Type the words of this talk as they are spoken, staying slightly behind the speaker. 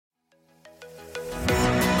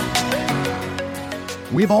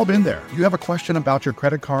We've all been there. You have a question about your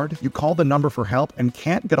credit card, you call the number for help and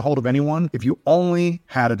can't get a hold of anyone if you only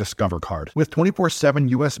had a Discover card. With 24/7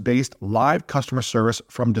 US-based live customer service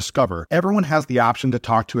from Discover, everyone has the option to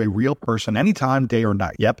talk to a real person anytime, day or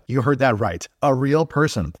night. Yep, you heard that right. A real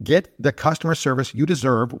person. Get the customer service you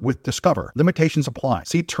deserve with Discover. Limitations apply.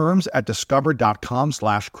 See terms at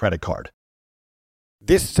discover.com/creditcard.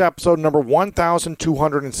 This is episode number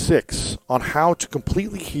 1206 on how to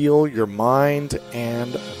completely heal your mind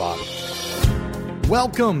and body.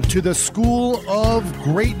 Welcome to the School of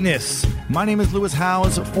Greatness. My name is Lewis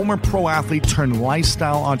Howes, former pro athlete turned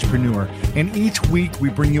lifestyle entrepreneur, and each week we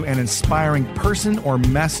bring you an inspiring person or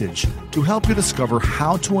message to help you discover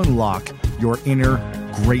how to unlock your inner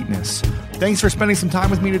greatness. Thanks for spending some time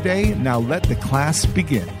with me today. Now let the class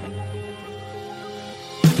begin.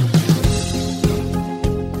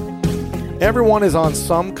 Everyone is on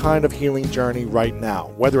some kind of healing journey right now.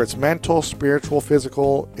 Whether it's mental, spiritual,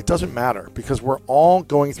 physical, it doesn't matter because we're all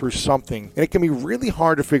going through something, and it can be really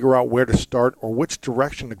hard to figure out where to start or which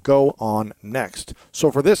direction to go on next. So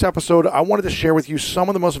for this episode, I wanted to share with you some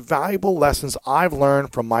of the most valuable lessons I've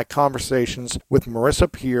learned from my conversations with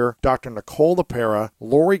Marissa Peer, Dr. Nicole LePera,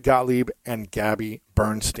 Lori Gottlieb, and Gabby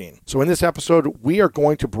Bernstein. So in this episode, we are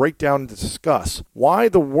going to break down and discuss why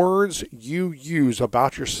the words you use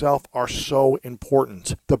about yourself are so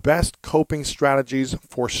important, the best coping strategies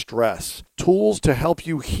for stress, tools to help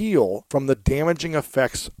you heal from the damaging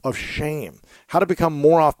effects of shame, how to become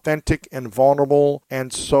more authentic and vulnerable,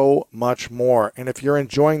 and so much more. And if you're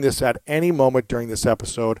enjoying this at any moment during this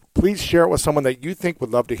episode, please share it with someone that you think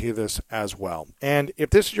would love to hear this as well. And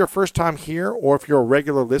if this is your first time here, or if you're a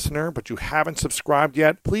regular listener but you haven't subscribed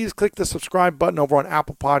yet, please click the subscribe button over on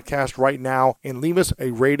Apple Podcast right now and leave us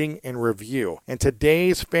a rating and review. And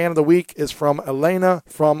today's fan of the week is from Elena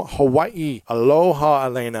from Hawaii. Aloha,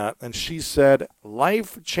 Elena. And she said,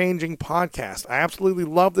 life-changing podcast. I absolutely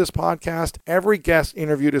love this podcast. Every guest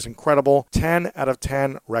interviewed is incredible. 10 out of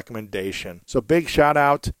 10 recommendation. So big shout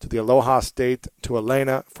out to the Aloha State, to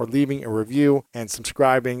Elena for leaving a review and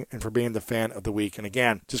subscribing and for being the fan of the week. And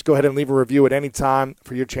again, just go ahead and leave a review at any time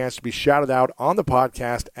for your chance to be shouted out on the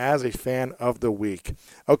podcast as a fan of the week.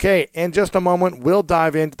 Okay, in just a moment, we'll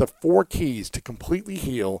dive into the 4 keys to completely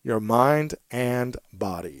heal your mind and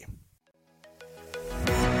body.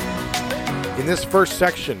 In this first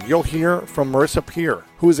section, you'll hear from Marissa Peer,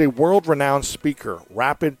 who is a world-renowned speaker,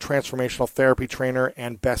 rapid transformational therapy trainer,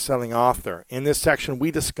 and best-selling author. In this section,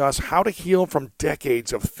 we discuss how to heal from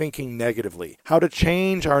decades of thinking negatively, how to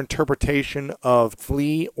change our interpretation of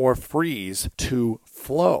flee or freeze to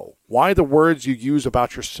flow, why the words you use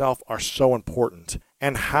about yourself are so important,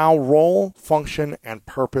 and how role, function, and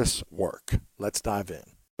purpose work. Let's dive in.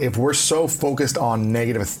 If we're so focused on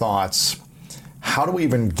negative thoughts, how do we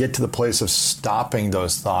even get to the place of stopping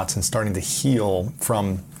those thoughts and starting to heal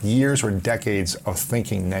from years or decades of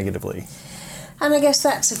thinking negatively? And I guess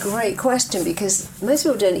that's a great question because most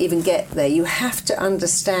people don't even get there. You have to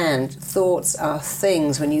understand thoughts are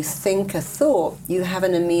things. When you think a thought, you have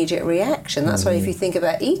an immediate reaction. That's why if you think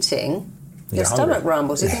about eating, your stomach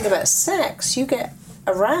rumbles. You think about sex, you get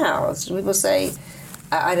aroused. People say,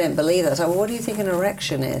 I don't believe that. So, well, what do you think an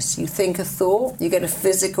erection is? You think a thought, you get a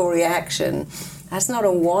physical reaction. That's not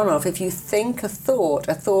a one-off. If you think a thought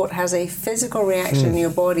has a physical reaction in your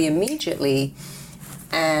body immediately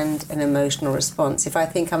and an emotional response. If I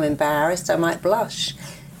think I'm embarrassed, I might blush.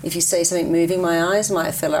 If you say something moving, my eyes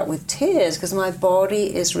might fill up with tears because my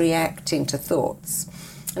body is reacting to thoughts.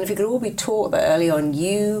 And if we could all be taught that early on,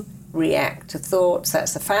 you react to thoughts,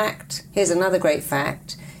 that's a fact. Here's another great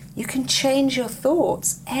fact. You can change your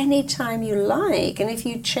thoughts anytime you like. And if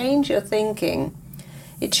you change your thinking,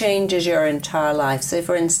 it changes your entire life. So,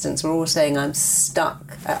 for instance, we're all saying, I'm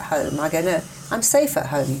stuck at home. I go, no, I'm safe at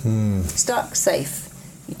home. Stuck, safe.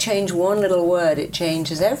 You change one little word, it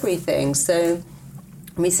changes everything. So,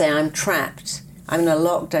 when we say, I'm trapped, I'm in a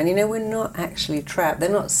lockdown, you know, we're not actually trapped. They're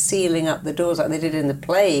not sealing up the doors like they did in the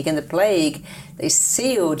plague. In the plague, they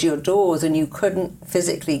sealed your doors and you couldn't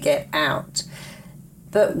physically get out.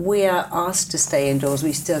 But we are asked to stay indoors.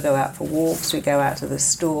 We still go out for walks, we go out to the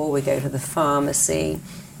store, we go to the pharmacy.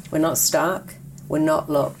 We're not stuck, we're not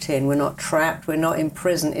locked in, we're not trapped, we're not in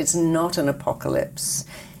prison. It's not an apocalypse,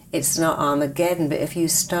 it's not Armageddon. But if you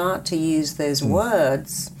start to use those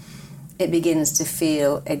words, it begins to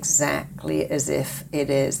feel exactly as if it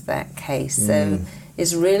is that case. So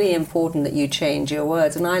it's really important that you change your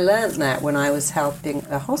words. And I learned that when I was helping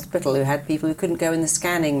a hospital who had people who couldn't go in the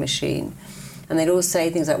scanning machine. And they'd all say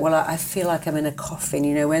things like, well, I feel like I'm in a coffin.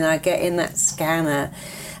 You know, when I get in that scanner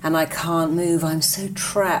and I can't move, I'm so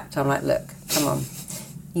trapped. I'm like, look, come on.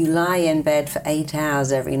 you lie in bed for 8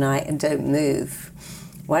 hours every night and don't move.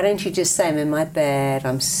 Why don't you just say, I'm in my bed,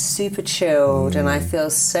 I'm super chilled, and I feel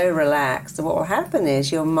so relaxed? And what will happen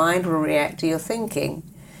is your mind will react to your thinking.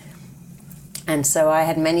 And so I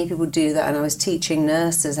had many people do that, and I was teaching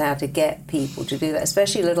nurses how to get people to do that,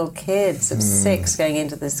 especially little kids of 6 going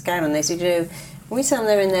into the scan. And they said, when we tell them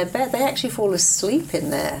they're in their bed, they actually fall asleep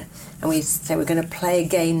in there. And we say, we're going to play a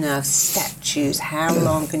game now of statues. How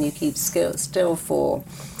long can you keep still for?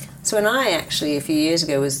 So when I actually, a few years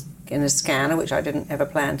ago, was in a scanner, which I didn't ever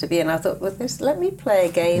plan to be, and I thought, well, let me play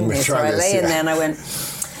a game here. So I lay in there and I went,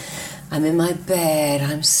 I'm in my bed,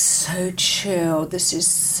 I'm so chilled, this is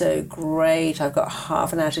so great, I've got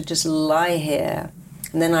half an hour to just lie here.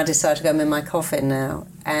 And then I decided to go, I'm in my coffin now.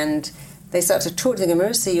 And they started to talk to me,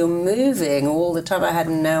 Marissa, you're moving all the time. I had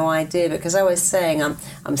no idea, because I was saying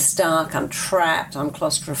I'm stuck, I'm trapped, I'm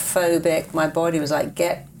claustrophobic. My body was like,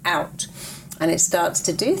 get out. And it starts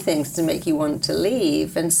to do things to make you want to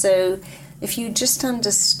leave. And so if you just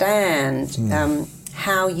understand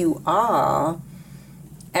how you are,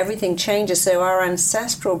 everything changes. So our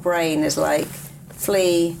ancestral brain is like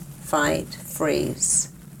flee, fight, freeze.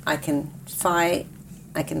 I can fight,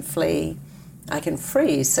 I can flee, I can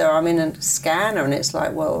freeze. So I'm in a scanner and it's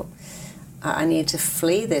like, well, I need to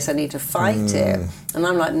flee this, I need to fight it. And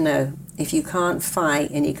I'm like, no, if you can't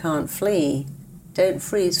fight and you can't flee, don't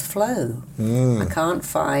freeze, flow. I can't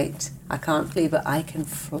fight, I can't flee, but I can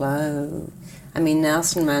flow. I mean,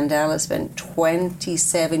 Nelson Mandela spent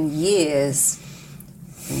 27 years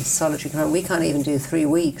in solitary confinement. We can't even do 3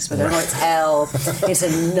 weeks, but I know it's hell. It's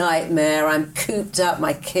a nightmare. I'm cooped up.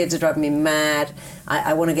 My kids are driving me mad.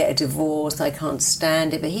 I want to get a divorce. I can't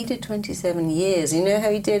stand it. But he did 27 years. You know how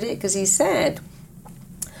he did it? Because he said,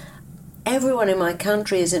 everyone in my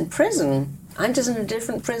country is in prison. I'm just in a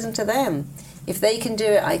different prison to them. If they can do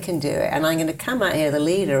it, I can do it. And I'm going to come out here the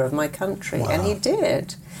leader of my country. Wow. And he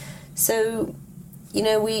did. So, you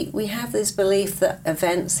know, we have this belief that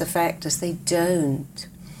events affect us. They don't.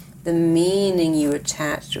 The meaning you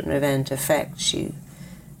attach to an event affects you.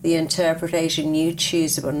 The interpretation you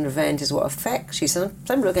choose about an event is what affects you. Some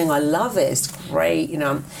people are going, I love it, it's great, you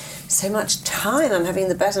know, so much time, I'm having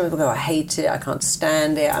the best. And people go, I hate it, I can't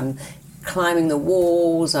stand it, I'm climbing the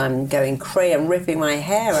walls, I'm going crazy, I'm ripping my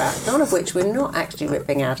hair out. None of which we're not actually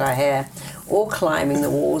ripping out our hair or climbing the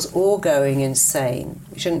walls or going insane.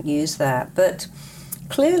 We shouldn't use that. But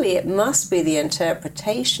clearly it must be the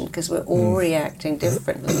interpretation, because we're all reacting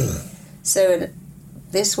differently. So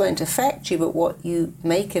this won't affect you, but what you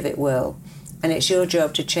make of it will. And it's your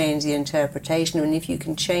job to change the interpretation. And if you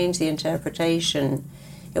can change the interpretation,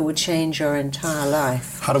 it would change your entire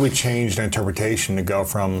life. How do we change the interpretation to go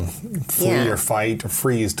from flee or fight or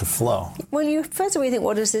freeze to flow? Well, first of all, you think,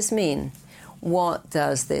 what does this mean? What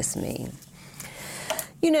does this mean?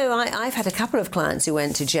 You know, I've had a couple of clients who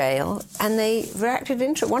went to jail, and they reacted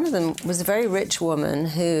one of them was a very rich woman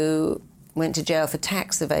who went to jail for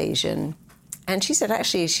tax evasion. And she said,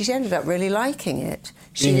 actually, she ended up really liking it.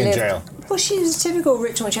 Being in jail? Well, she was a typical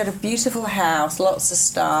rich woman. She had a beautiful house, lots of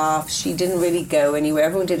staff. She didn't really go anywhere.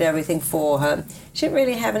 Everyone did everything for her. She didn't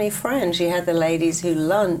really have any friends. She had the ladies who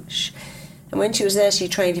lunch. And when she was there, she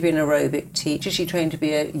trained to be an aerobic teacher. She trained to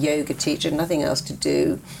be a yoga teacher, nothing else to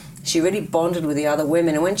do. She really bonded with the other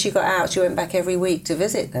women. And when she got out, she went back every week to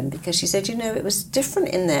visit them, because she said, you know, it was different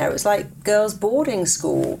in there. It was like girls' boarding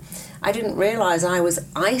school. I didn't realise I was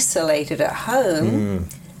isolated at home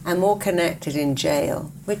and more connected in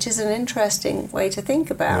jail, which is an interesting way to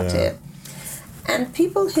think about it. And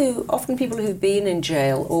often people who've been in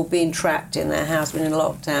jail or been trapped in their house, been in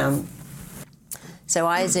lockdown. So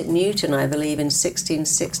Isaac Newton, I believe, in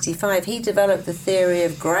 1665, he developed the theory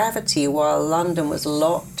of gravity while London was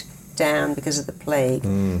locked down because of the plague,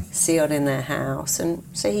 sealed in their house. And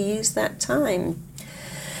so he used that time.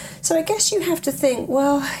 So I guess you have to think,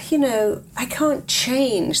 well, you know, I can't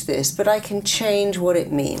change this, but I can change what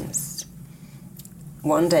it means.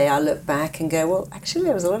 One day I look back and go, well, actually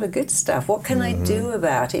there was a lot of good stuff. What can I do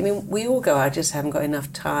about it? I mean, we all go, I just haven't got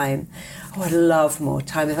enough time. Oh, I'd love more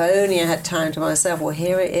time. If I only had time to myself, well,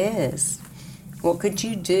 here it is. What could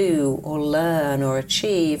you do or learn or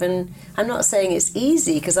achieve? And I'm not saying it's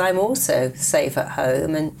easy, because I'm also safe at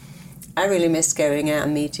home and I really miss going out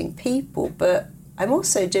and meeting people, but I'm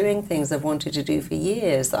also doing things I've wanted to do for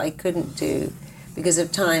years that I couldn't do because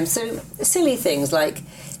of time. So silly things like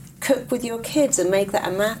cook with your kids and make that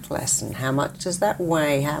a math lesson. How much does that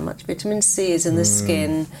weigh? How much vitamin C is in the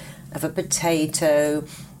skin of a potato?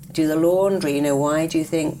 Do the laundry. You know, why do you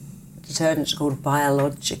think detergents are called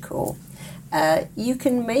biological? You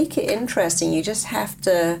can make it interesting. You just have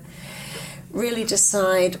to really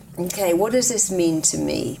decide, okay, what does this mean to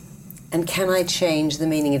me? And can I change the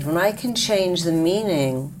meaning? And when I can change the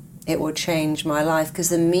meaning, it will change my life, because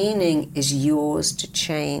the meaning is yours to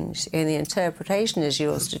change and the interpretation is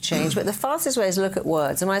yours to change. But the fastest way is look at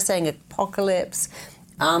words. Am I saying apocalypse,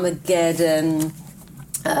 Armageddon,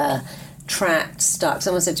 trapped, stuck?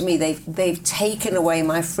 Someone said to me, they've taken away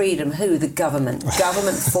my freedom. Who? The government.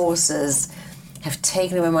 Government forces have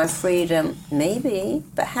taken away my freedom. Maybe,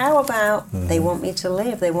 but how about they want me to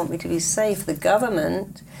live? They want me to be safe. The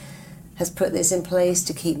government has put this in place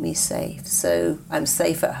to keep me safe. So I'm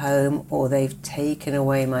safe at home, or they've taken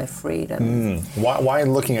away my freedom. Why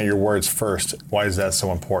looking at your words first? Why is that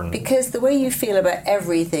so important? Because the way you feel about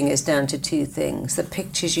everything is down to two things: the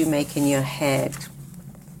pictures you make in your head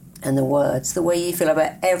and the words. The way you feel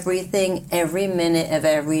about everything, every minute of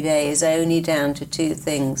every day, is only down to two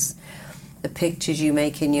things: the pictures you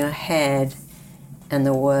make in your head and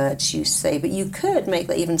the words you say. But you could make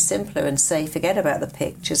that even simpler and say, forget about the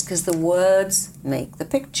pictures, because the words make the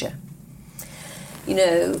picture. You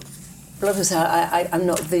know, a lot of us say, I'm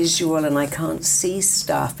not visual and I can't see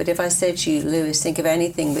stuff. But if I said to you, Lewis, think of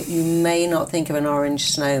anything, but you may not think of an orange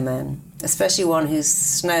snowman, especially one whose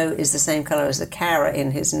snow is the same colour as the carrot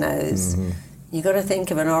in his nose. You've got to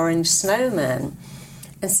think of an orange snowman.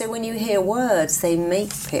 And so when you hear words, they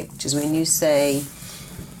make pictures. When you say,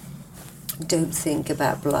 don't think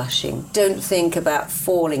about blushing, don't think about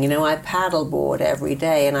falling. You know, I paddleboard every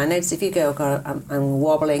day, and I notice if you go, God, I'm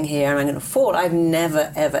wobbling here and I'm going to fall, I've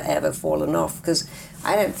never, ever, ever fallen off, because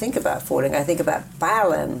I don't think about falling. I think about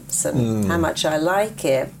balance and how much I like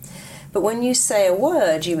it. But when you say a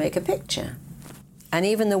word, you make a picture. And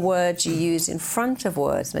even the words you use in front of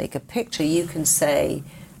words make a picture. You can say,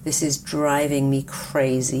 this is driving me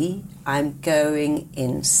crazy, I'm going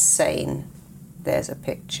insane. There's a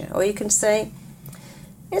picture. Or you can say,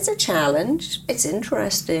 it's a challenge, it's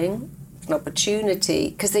interesting, an opportunity,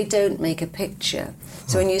 because they don't make a picture.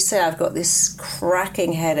 So when you say, I've got this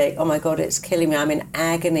cracking headache, oh my God, it's killing me, I'm in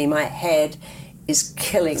agony, my head is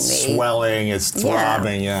killing me. Swelling, it's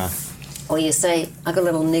throbbing, yeah. Or you say, I've got a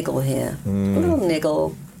little niggle here. A little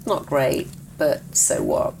niggle, not great, but so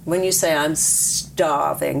what? When you say, I'm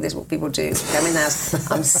starving, this is what people do. Come in the house,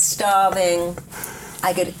 I'm starving,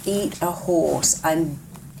 I could eat a horse, I'm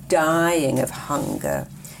dying of hunger.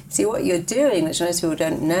 See, what you're doing, which most people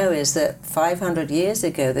don't know, is that 500 years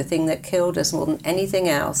ago, the thing that killed us more than anything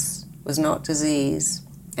else was not disease,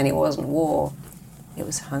 and it wasn't war, it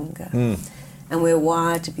was hunger. And we're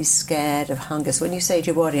wired to be scared of hunger. So when you say to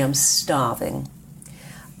your body, I'm starving,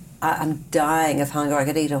 I'm dying of hunger, I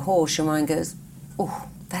could eat a horse, your mind goes, oh,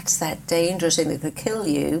 that's that dangerous thing that could kill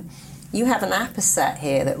you. You have an apposite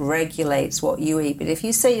here that regulates what you eat. But if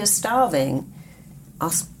you say you're starving,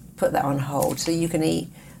 I'll put that on hold. So you can eat,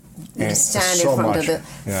 stand in front of the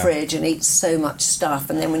fridge and eat so much stuff.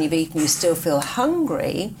 And then when you've eaten, you still feel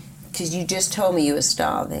hungry because you just told me you were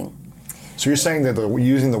starving. So you're saying that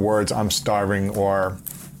using the words, I'm starving, or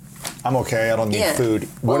I'm okay, I don't need food,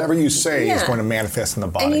 whatever you say is going to manifest in the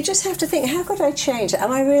body. And you just have to think, how could I change it?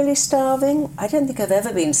 Am I really starving? I don't think I've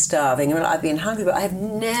ever been starving. I mean, I've been hungry, but I've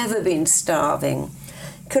never been starving.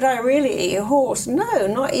 Could I really eat a horse? No,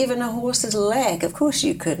 not even a horse's leg. Of course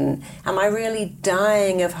you couldn't. Am I really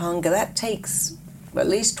dying of hunger? That takes at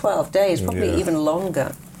least 12 days, probably even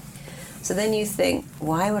longer. So then you think,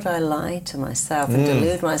 why would I lie to myself and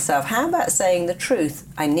delude myself? How about saying the truth?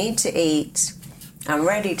 I need to eat. I'm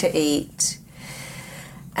ready to eat.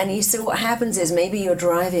 And you see, what happens is maybe you're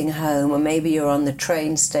driving home, or maybe you're on the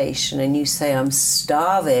train station and you say, I'm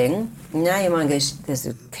starving. Now your mind goes, there's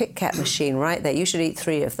a Kit Kat machine right there. You should eat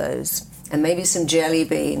 3 of those. And maybe some jelly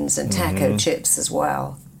beans and taco chips as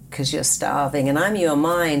well, because you're starving. And I'm your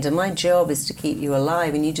mind, and my job is to keep you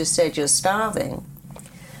alive. And you just said you're starving,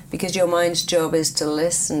 because your mind's job is to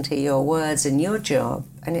listen to your words, and your job,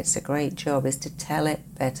 and it's a great job, is to tell it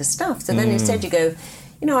better stuff. So then instead you go,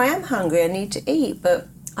 you know, I am hungry, I need to eat, but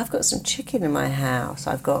I've got some chicken in my house,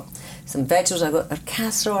 I've got some vegetables, I've got a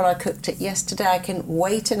casserole, I cooked it yesterday, I can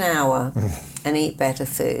wait an hour and eat better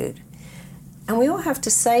food. And we all have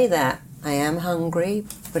to say that. I am hungry,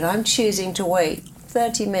 but I'm choosing to wait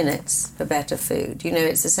 30 minutes for better food. You know,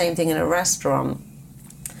 it's the same thing in a restaurant.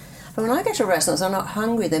 But when I go to restaurants, I'm not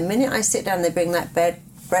hungry. The minute I sit down, they bring that bread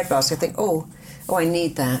basket, I think, oh, I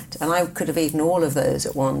need that. And I could have eaten all of those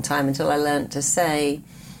at one time until I learned to say,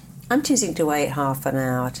 I'm choosing to wait half an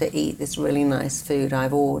hour to eat this really nice food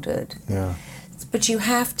I've ordered. Yeah. But you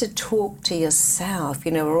have to talk to yourself.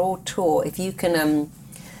 You know, we're all taught, if you can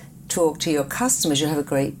talk to your customers, you'll have a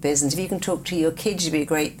great business. If you can talk to your kids, you'll be a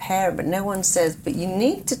great parent. But no one says, but you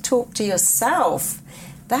need to talk to yourself,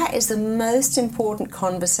 That is the most important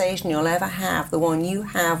conversation you'll ever have, the one you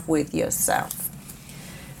have with yourself.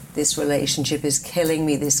 This relationship is killing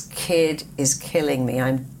me. This kid is killing me.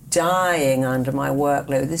 I'm dying under my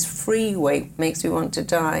workload. This free weight makes me want to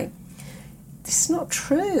die. This is not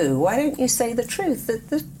true. Why don't you say the truth?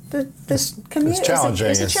 This commute it's challenging.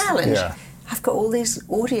 Is a challenge. Yeah. I've got all these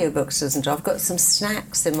audiobooks, isn't it? I've got some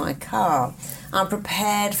snacks in my car. I'm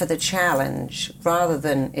prepared for the challenge rather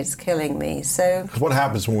than it's killing me. So what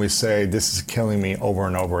happens when we say this is killing me over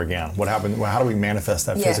and over again? What happens? How do we manifest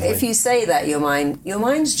that physically? If you say that, your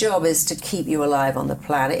mind's job is to keep you alive on the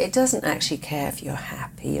planet. It doesn't actually care if you're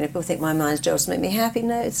happy. You know, people think my mind's job is to make me happy.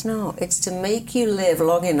 No, it's not. It's to make you live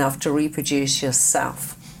long enough to reproduce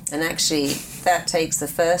yourself. And actually, that takes the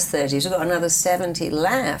first 30. We've got another 70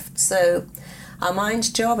 left. So our mind's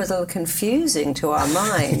job is a little confusing to our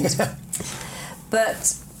mind. Yeah.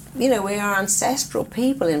 But, you know, we are ancestral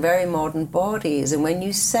people in very modern bodies. And when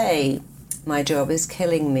you say, my job is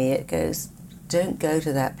killing me, it goes, don't go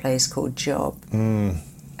to that place called job. And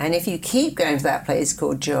if you keep going to that place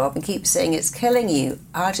called job and keep saying it's killing you,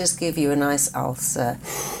 I'll just give you a nice ulcer.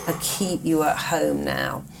 I'll keep you at home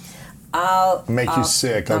now. I'll make you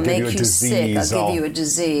sick. I'll give you a disease. I'll give you a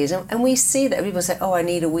disease. And we see that people say, oh, I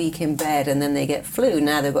need a week in bed, and then they get flu.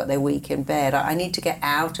 Now they've got their week in bed. I need to get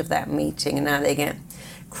out of that meeting, and now they get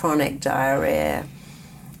chronic diarrhea.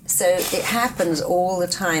 So it happens all the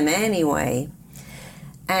time anyway.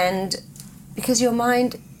 And because your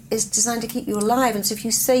mind is designed to keep you alive, and so if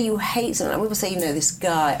you say you hate something, like people say, you know, this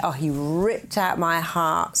guy, oh, he ripped out my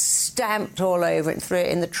heart, stamped all over it, and threw it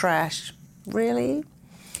in the trash. Really?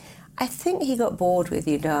 I think he got bored with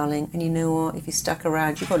you, darling, and you know what? If you stuck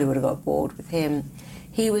around, you probably would have got bored with him.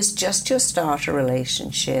 He was just your starter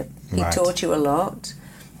relationship. He taught you a lot,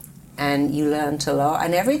 and you learnt a lot,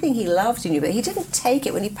 and everything he loved in you, but he didn't take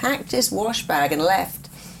it. When he packed his wash bag and left,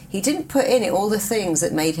 he didn't put in it all the things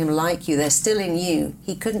that made him like you. They're still in you.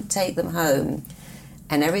 He couldn't take them home,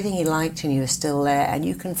 and everything he liked in you is still there, and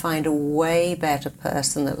you can find a way better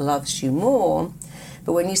person that loves you more.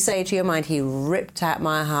 But when you say to your mind, he ripped out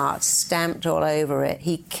my heart, stamped all over it,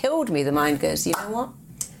 he killed me, the mind goes, you know what?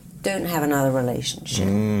 Don't have another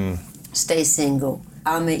relationship. Stay single.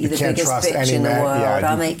 I'll make you the biggest bitch in the world. Yeah,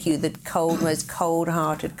 I'll make you the most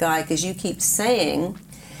cold-hearted guy, because you keep saying,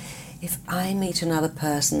 if I meet another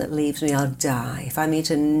person that leaves me, I'll die. If I meet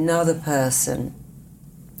another person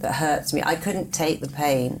that hurts me, I couldn't take the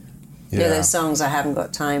pain. Yeah. You know those songs, I haven't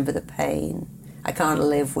got time for the pain. I can't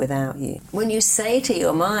live without you. When you say to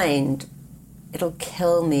your mind, it'll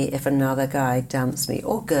kill me if another guy dumps me,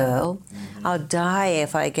 or girl, I'll die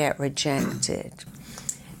if I get rejected.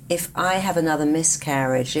 If I have another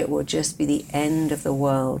miscarriage, it will just be the end of the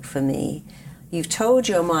world for me. You've told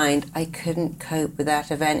your mind, I couldn't cope with that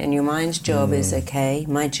event, and your mind's job is, okay,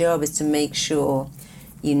 my job is to make sure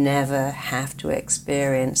you never have to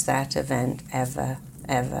experience that event ever,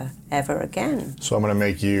 ever, ever again. So I'm going to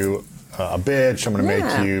make you a bitch, I'm going to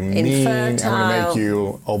make you mean, infertile. I'm going to make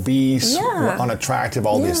you obese, unattractive,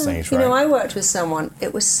 all these things, right? You know, I worked with someone,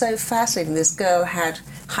 it was so fascinating. This girl had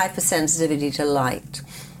hypersensitivity to light.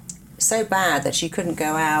 So bad that she couldn't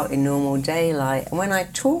go out in normal daylight. And when I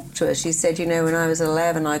talked to her, she said, you know, when I was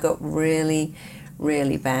 11, I got really,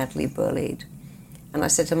 really badly bullied. And I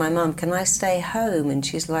said to my mum, can I stay home? And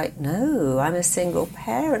she's like, no, I'm a single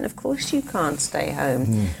parent. Of course you can't stay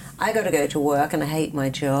home. I got to go to work and I hate my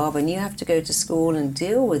job, and you have to go to school and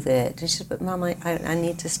deal with it. And she said, but Mum, I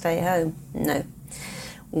need to stay home. No.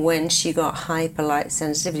 When she got hyper-light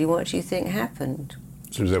sensitivity, what do you think happened?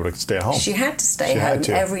 She was able to stay at home. She had to stay home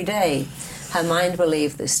every day. Her mind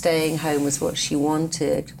believed that staying home was what she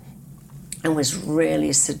wanted and was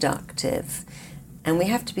really seductive. And we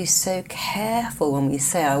have to be so careful when we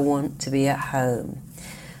say, I want to be at home.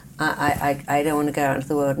 I don't want to go out into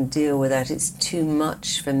the world and deal with that. It's too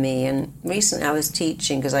much for me. And recently I was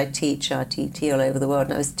teaching, because I teach RTT all over the world,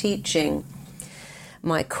 and I was teaching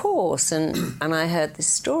my course, and I heard this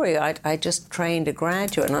story. I just trained a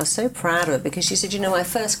graduate, and I was so proud of her, because she said, you know, my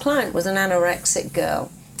first client was an anorexic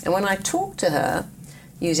girl. And when I talked to her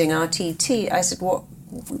using RTT, I said, what?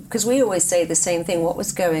 Because we always say the same thing, what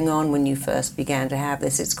was going on when you first began to have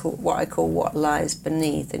this? It's called what I call what lies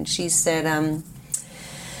beneath. And she said,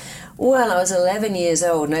 well, I was 11 years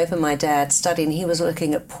old and opened my dad's study, and he was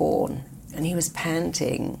looking at porn, and he was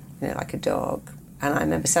panting, you know, like a dog. And I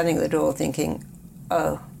remember standing at the door thinking,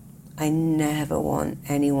 oh, I never want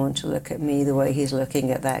anyone to look at me the way he's looking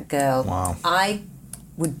at that girl. Wow. I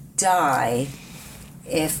would die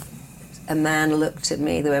if a man looked at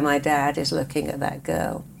me the way my dad is looking at that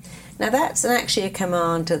girl. Now that's actually a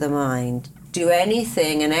command to the mind. do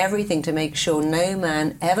anything and everything to make sure no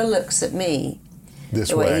man ever looks at me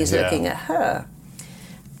the way he's looking at her.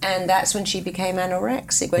 And that's when she became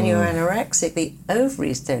anorexic. When you're anorexic, the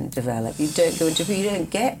ovaries don't develop. You don't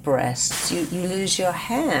get breasts. You lose your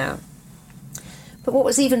hair. But what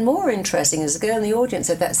was even more interesting is the girl in the audience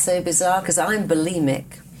said, that's so bizarre because I'm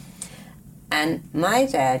bulimic. And my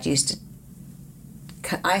dad he used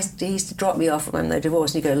to drop me off when they're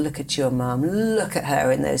divorced and he'd go, look at your mum, look at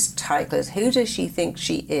her in those tight clothes. Who does she think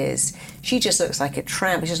she is? She just looks like a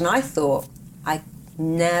tramp. And I thought, I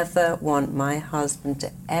never want my husband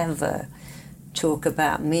to ever talk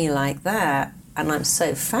about me like that. And I'm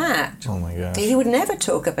so fat. Oh my gosh. He would never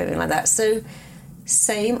talk about me like that. So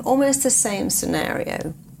almost the same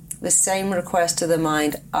scenario, the same request to the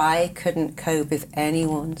mind. I couldn't cope if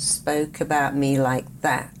anyone spoke about me like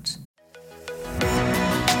that.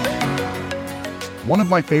 One of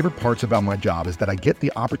my favorite parts about my job is that I get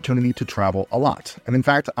the opportunity to travel a lot. And in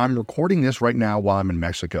fact, I'm recording this right now while I'm in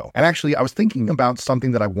Mexico. And actually, I was thinking about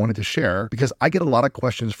something that I wanted to share because I get a lot of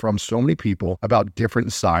questions from so many people about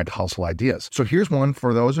different side hustle ideas. So here's one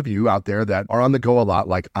for those of you out there that are on the go a lot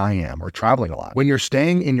like I am, or traveling a lot. When you're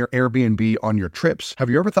staying in your Airbnb on your trips,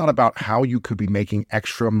 have you ever thought about how you could be making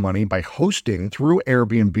extra money by hosting through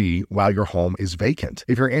Airbnb while your home is vacant?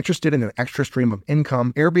 If you're interested in an extra stream of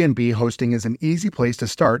income, Airbnb hosting is an easy place to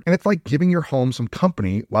start, and it's like giving your home some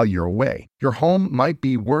company while you're away. Your home might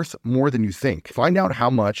be worth more than you think. Find out how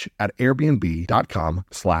much at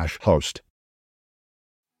airbnb.com/host.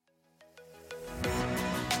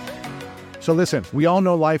 So listen, we all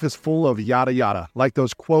know life is full of yada yada, like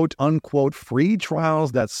those quote unquote free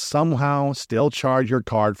trials that somehow still charge your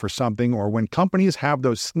card for something, or when companies have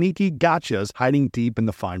those sneaky gotchas hiding deep in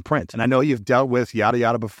the fine print. And I know you've dealt with yada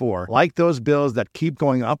yada before, like those bills that keep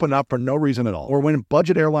going up and up for no reason at all, or when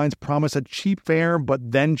budget airlines promise a cheap fare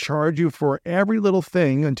but then charge you for every little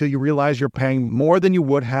thing until you realize you're paying more than you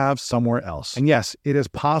would have somewhere else. And yes, it is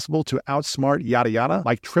possible to outsmart yada yada,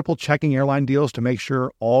 like triple checking airline deals to make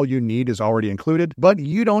sure all you need is already included, but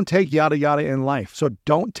you don't take yada yada in life. So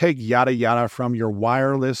don't take yada yada from your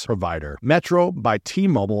wireless provider. Metro by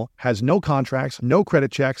T-Mobile has no contracts, no credit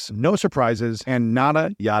checks, no surprises, and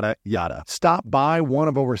nada yada yada. Stop by one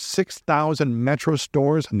of over 6,000 Metro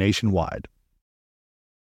stores nationwide.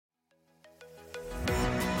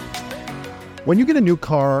 When you get a new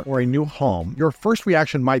car or a new home, your first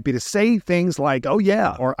reaction might be to say things like, oh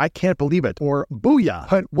yeah, or I can't believe it, or booyah.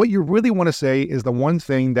 But what you really want to say is the one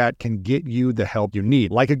thing that can get you the help you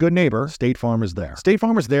need. Like a good neighbor, State Farm is there. State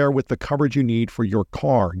Farm is there with the coverage you need for your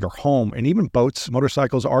car, your home, and even boats,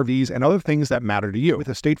 motorcycles, RVs, and other things that matter to you. With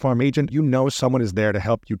a State Farm agent, you know someone is there to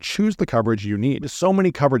help you choose the coverage you need. With so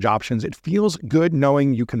many coverage options, it feels good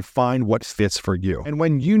knowing you can find what fits for you. And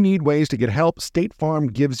when you need ways to get help, State Farm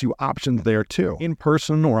gives you options there too, in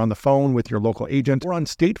person or on the phone with your local agent, or on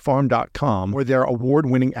statefarm.com, where their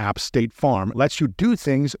award-winning app State Farm lets you do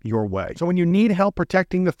things your way. So when you need help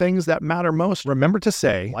protecting the things that matter most, remember to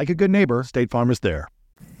say, like a good neighbor, State Farm is there.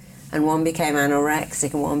 And one became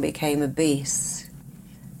anorexic and one became obese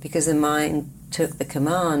because the mind took the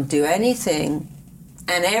command, do anything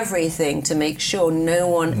and everything to make sure no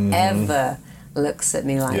one ever looks at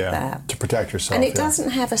me like that. To protect yourself. And it doesn't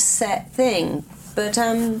have a set thing, but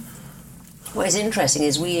what is interesting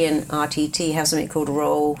is we in RTT have something called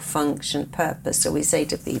role, function, purpose. So we say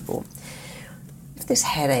to people, if this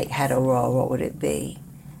headache had a role, what would it be?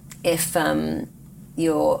 If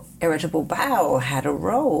your irritable bowel had a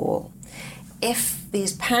role, if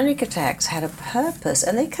these panic attacks had a purpose,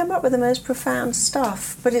 and they come up with the most profound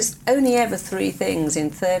stuff, but it's only ever 3 things in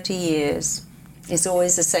 30 years. It's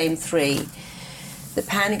always the same 3. The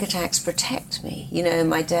panic attacks protect me. You know,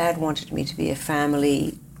 my dad wanted me to be a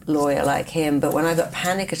family lawyer like him, but when I got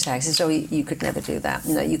panic attacks, he said, oh, you could never do that.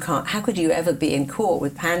 No, you can't. How could you ever be in court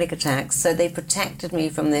with panic attacks? So they protected me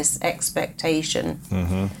from this expectation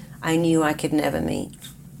I knew I could never meet.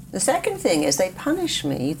 The second thing is they punish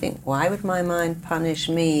me. You think, why would my mind punish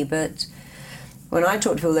me? But when I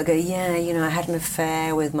talk to people, they go, yeah, you know, I had an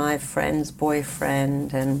affair with my friend's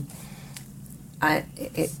boyfriend, and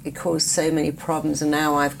it caused so many problems, and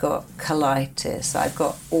now I've got colitis, I've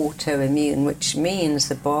got autoimmune, which means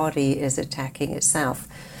the body is attacking itself.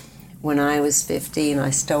 When I was 15, I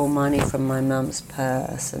stole money from my mum's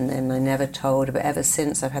purse, and then I never told her, but ever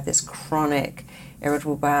since I've had this chronic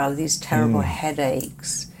irritable bowel, these terrible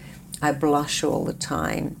headaches. I blush all the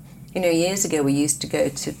time. You know, years ago we used to go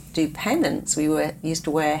to do penance, used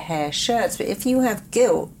to wear hair shirts, but if you have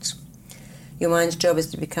guilt, your mind's job is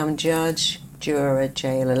to become judge, juror,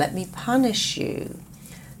 jailer. Let me punish you.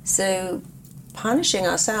 So punishing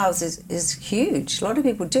ourselves is huge. A lot of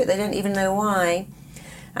people do it. They don't even know why.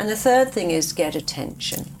 And the third thing is get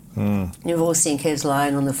attention. You've all seen kids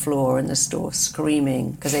lying on the floor in the store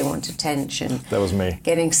screaming because they want attention. That was me.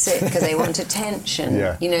 Getting sick because they want attention.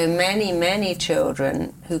 Yeah. You know, many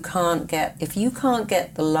children who can't get, if you can't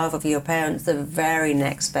get the love of your parents, the very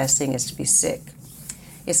next best thing is to be sick.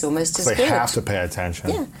 It's almost as good. They have to pay attention.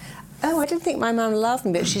 Yeah. Oh, I didn't think my mum loved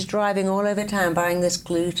me, but she's driving all over town buying this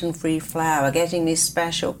gluten-free flour, getting me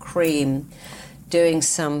special cream, doing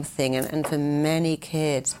something. And for many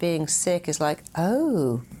kids, being sick is like,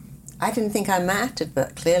 oh, I didn't think I mattered,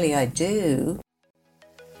 but clearly I do.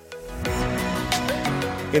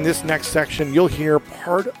 In this next section, you'll hear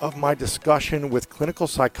part of my discussion with clinical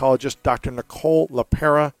psychologist Dr. Nicole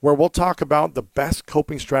LaPera, where we'll talk about the best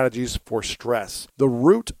coping strategies for stress, the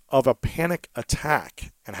root of a panic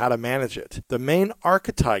attack and how to manage it, the main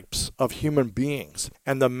archetypes of human beings,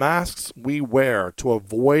 and the masks we wear to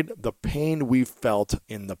avoid the pain we've felt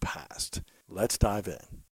in the past. Let's dive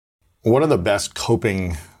in. What are the best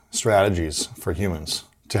coping strategies for humans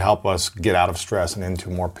to help us get out of stress and into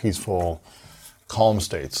more peaceful, calm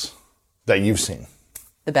states that you've seen?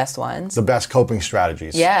 The best ones. The best coping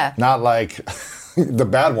strategies. Yeah. Not like the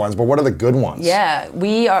bad ones, but what are the good ones? Yeah,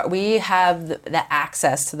 we have the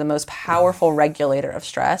access to the most powerful regulator of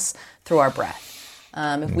stress through our breath.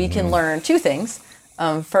 If we can learn two things.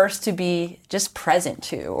 First, to be just present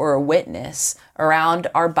to or a witness around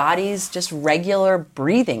our body's just regular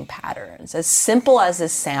breathing patterns. As simple as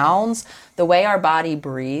this sounds, the way our body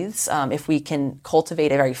breathes, if we can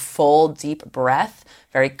cultivate a very full, deep breath,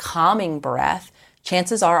 very calming breath,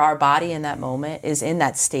 chances are our body in that moment is in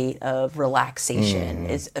that state of relaxation,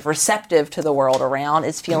 is receptive to the world around,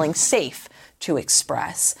 is feeling safe to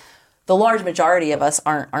express. The large majority of us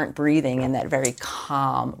aren't breathing in that very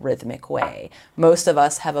calm, rhythmic way. Most of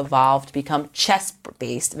us have evolved to become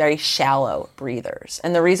chest-based, very shallow breathers.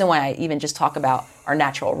 And the reason why I even just talk about our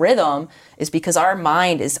natural rhythm is because our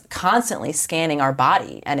mind is constantly scanning our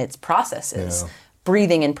body and its processes,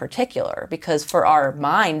 breathing in particular, because for our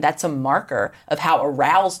mind, that's a marker of how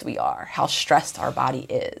aroused we are, how stressed our body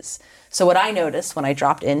is. So what I noticed when I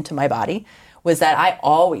dropped into my body was that I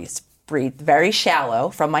always breathed very shallow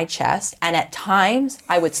from my chest, and at times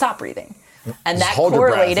I would stop breathing. And that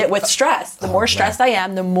correlated with stress. The more stressed I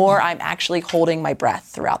am, the more I'm actually holding my breath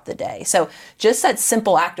throughout the day. So just that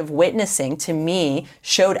simple act of witnessing to me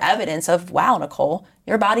showed evidence of, wow, Nicole,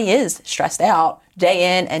 your body is stressed out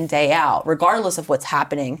day in and day out, regardless of what's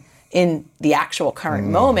happening in the actual current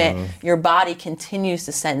moment. Your body continues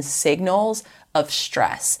to send signals of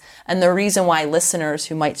stress. And the reason why listeners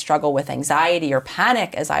who might struggle with anxiety or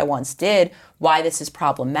panic, as I once did, why this is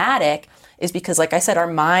problematic is because, like I said, our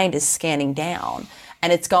mind is scanning down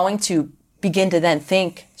and it's going to begin to then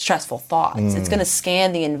think stressful thoughts. It's going to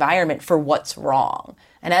scan the environment for what's wrong.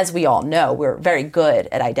 And as we all know, we're very good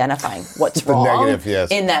at identifying what's wrong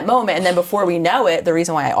in that moment. And then before we know it, the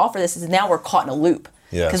reason why I offer this is now we're caught in a loop.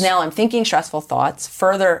 Because now I'm thinking stressful thoughts,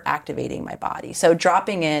 further activating my body. So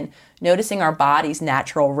dropping in, noticing our body's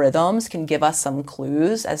natural rhythms can give us some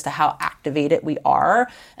clues as to how activated we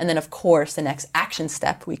are. And then, of course, the next action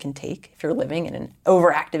step we can take, if you're living in an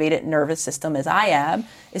overactivated nervous system as I am,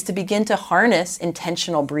 is to begin to harness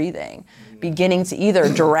intentional breathing, beginning to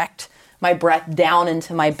either direct my breath down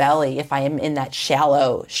into my belly if I am in that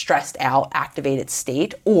shallow, stressed out, activated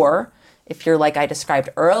state, or if you're, like I described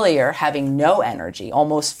earlier, having no energy,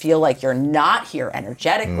 almost feel like you're not here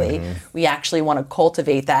energetically, we actually want to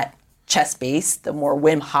cultivate that chest base, the more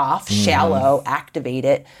Wim Hof, shallow,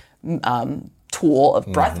 activated tool of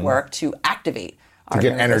breath work to activate our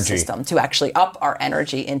nervous system, to actually up our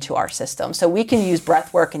energy into our system. So we can use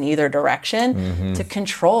breath work in either direction to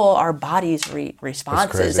control our body's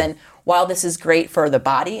responses. And while this is great for the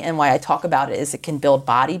body, and why I talk about it is it can build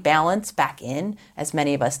body balance back in, as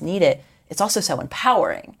many of us need it, it's also so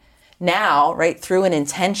empowering. Now, right, through an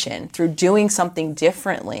intention, through doing something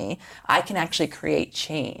differently, I can actually create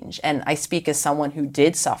change. And I speak as someone who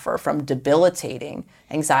did suffer from debilitating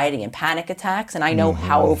anxiety and panic attacks, and I know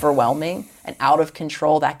how overwhelming and out of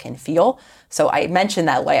control that can feel. So I mentioned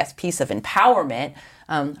that last piece of empowerment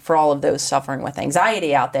for all of those suffering with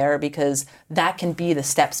anxiety out there, because that can be the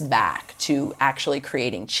steps back to actually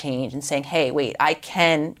creating change and saying, hey, wait, I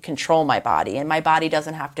can control my body, and my body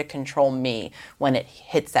doesn't have to control me when it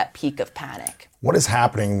hits that peak of panic. What is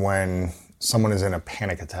happening when someone is in a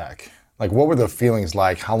panic attack? Like, what were the feelings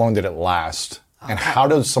like? How long did it last? And how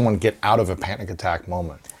does someone get out of a panic attack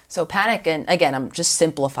moment? So panic, and again, I'm just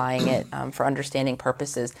simplifying it for understanding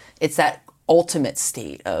purposes, it's that ultimate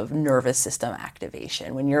state of nervous system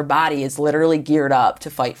activation, when your body is literally geared up to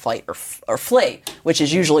fight, flight, or flee, which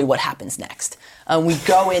is usually what happens next. We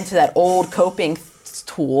go into that old coping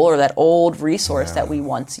tool or that old resource that we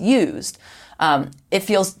once used. It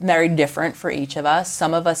feels very different for each of us.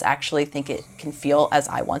 Some of us actually think it can feel, as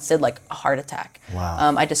I once did, like a heart attack.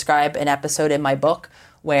 Wow. I describe an episode in my book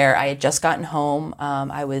where I had just gotten home.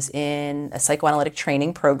 I was in a psychoanalytic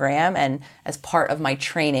training program, and as part of my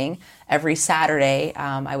training, every Saturday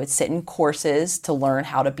I would sit in courses to learn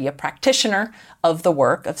how to be a practitioner of the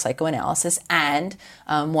work of psychoanalysis, and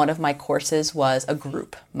one of my courses was a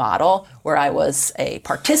group model where I was a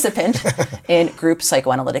participant in group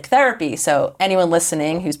psychoanalytic therapy. So anyone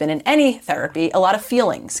listening who's been in any therapy, a lot of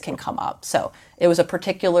feelings can come up. So it was a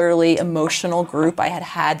particularly emotional group I had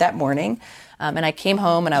had that morning. And I came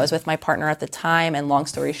home and I was with my partner at the time, and long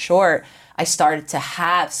story short, I started to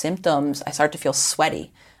have symptoms. I started to feel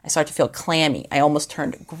sweaty. I started to feel clammy. I almost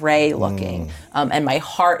turned gray looking. And my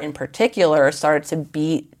heart in particular started to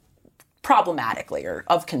beat problematically or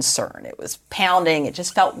of concern. It was pounding. It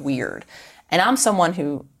just felt weird. And I'm someone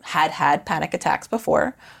who had panic attacks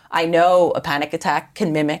before. I know a panic attack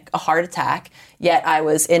can mimic a heart attack, yet I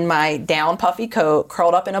was in my down puffy coat,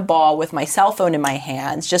 curled up in a ball with my cell phone in my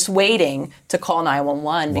hands, just waiting to call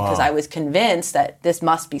 911 because I was convinced that this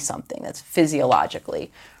must be something that's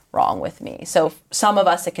physiologically wrong with me. So some of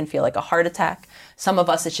us, it can feel like a heart attack. Some of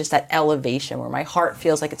us, it's just that elevation where my heart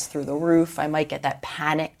feels like it's through the roof. I might get that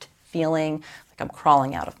panicked feeling like I'm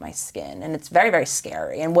crawling out of my skin. And it's very, very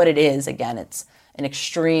scary. And what it is, again, it's an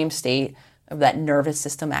extreme state of that nervous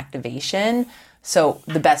system activation. So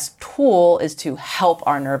the best tool is to help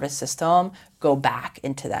our nervous system go back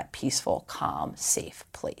into that peaceful, calm, safe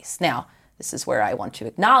place. Now, this is where I want to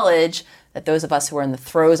acknowledge that those of us who are in the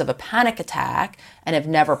throes of a panic attack and have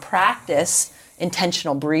never practiced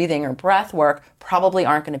intentional breathing or breath work probably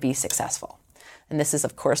aren't going to be successful. And this is,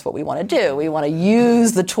 of course, what we want to do. We want to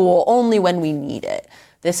use the tool only when we need it.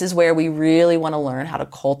 This is where we really want to learn how to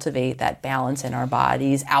cultivate that balance in our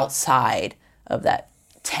bodies outside of that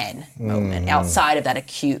 10 moment, outside of that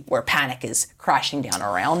acute where panic is crashing down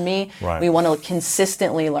around me. Right. We want to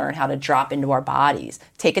consistently learn how to drop into our bodies,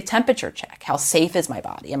 take a temperature check. How safe is my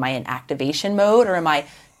body? Am I in activation mode or am I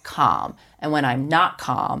calm? And when I'm not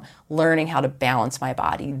calm, learning how to balance my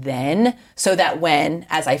body then, so that when,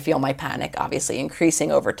 as I feel my panic obviously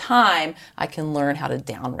increasing over time, I can learn how to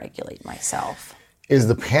downregulate myself. Is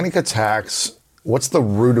the panic attacks, what's the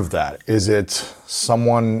root of that? Is it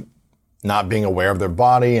someone not being aware of their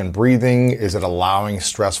body and breathing? Is it allowing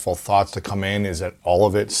stressful thoughts to come in? Is it all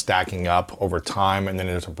of it stacking up over time and then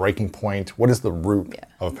there's a breaking point? What is the root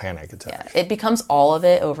of a panic attack? It becomes all of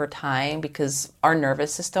it over time because our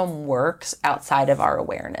nervous system works outside of our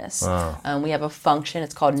awareness. We have a function,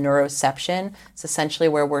 it's called neuroception. It's essentially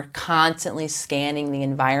where we're constantly scanning the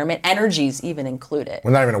environment, energies even included.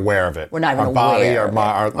 We're not even aware of it. We're not even our body, aware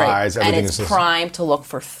our of it. eyes, everything and it's is primed to look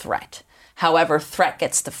for threat. However, threat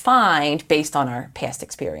gets defined based on our past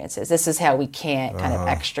experiences. This is how we can't kind of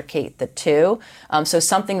extricate the two. So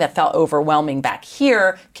something that felt overwhelming back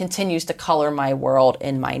here continues to color my world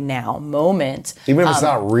in my now moment. Even if it's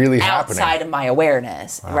not really happening. Outside of my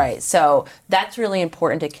awareness, right? So that's really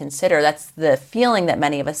important to consider. That's the feeling that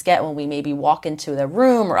many of us get when we maybe walk into the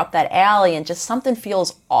room or up that alley and just something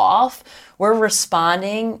feels off. We're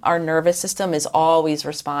responding, our nervous system is always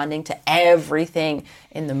responding to everything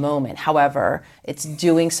in the moment. However, it's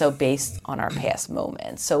doing so based on our past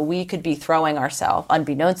moments. So we could be throwing ourselves,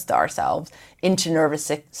 unbeknownst to ourselves, into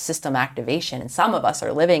nervous system activation. And some of us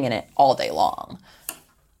are living in it all day long.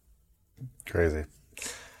 Crazy.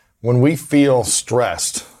 When we feel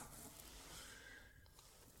stressed,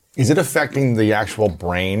 is it affecting the actual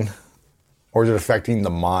brain or is it affecting the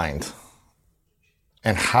mind?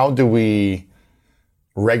 And how do we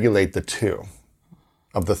regulate the two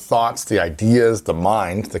of the thoughts, the ideas, the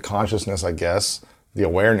mind, the consciousness, I guess, the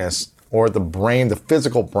awareness, or the brain, the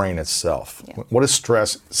physical brain itself? Yeah. What is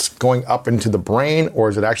stress? Going up into the brain, or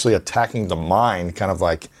is it actually attacking the mind, kind of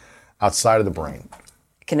like outside of the brain?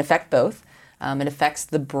 It can affect both. It affects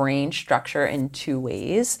the brain structure in two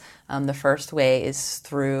ways. The first way is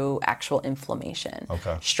through actual inflammation.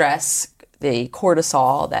 Okay. Stress, the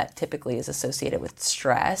cortisol that typically is associated with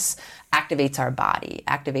stress, activates our body,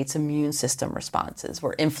 activates immune system responses,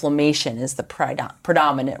 where inflammation is the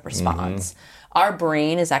predominant response. Our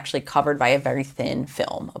brain is actually covered by a very thin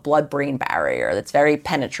film, a blood-brain barrier that's very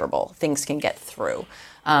penetrable. Things can get through.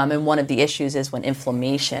 And one of the issues is when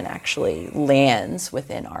inflammation actually lands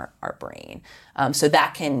within our brain. So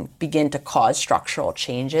that can begin to cause structural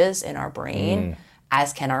changes in our brain,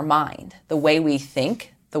 as can our mind. The way we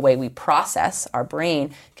think, the way we process our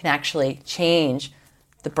brain can actually change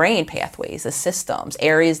the brain pathways, the systems,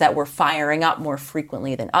 areas that we're firing up more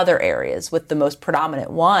frequently than other areas. With the most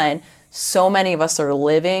predominant one, so many of us are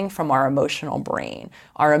living from our emotional brain,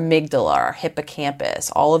 our amygdala, our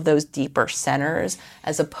hippocampus, all of those deeper centers,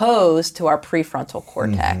 as opposed to our prefrontal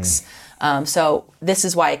cortex. So this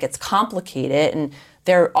is why it gets complicated. And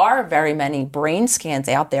there are very many brain scans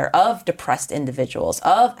out there of depressed individuals,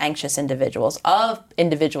 of anxious individuals, of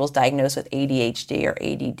individuals diagnosed with ADHD or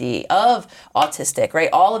ADD, of autistic, right?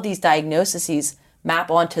 All of these diagnoses map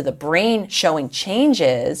onto the brain showing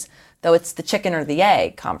changes, though it's the chicken or the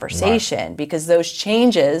egg conversation, because those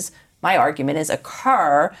changes, my argument is,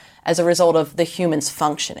 occur as a result of the human's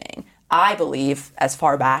functioning. I believe as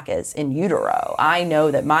far back as in utero. I know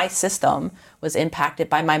that my system was impacted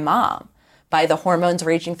by my mom, by the hormones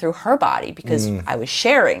raging through her body, because I was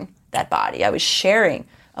sharing that body. I was sharing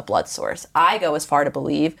a blood source. I go as far to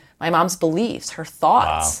believe my mom's beliefs, her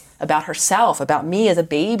thoughts about herself, about me as a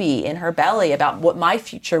baby in her belly, about what my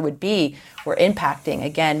future would be, were impacting,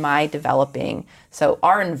 again, my developing. So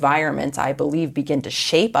our environments, I believe, begin to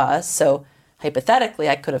shape us. So hypothetically,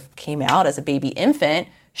 I could have came out as a baby infant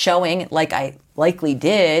showing, like I likely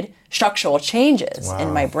did, structural changes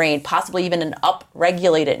in my brain, possibly even an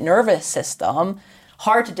upregulated nervous system.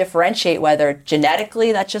 Hard to differentiate whether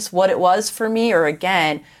genetically that's just what it was for me, or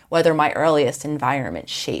again, whether my earliest environment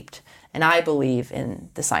shaped. And I believe in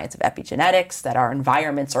the science of epigenetics, that our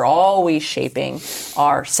environments are always shaping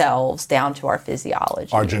ourselves down to our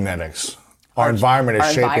physiology. Our genetics. Our environment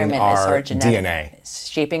is shaping our DNA. It's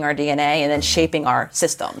shaping our DNA, and then shaping our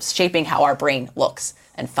systems, shaping how our brain looks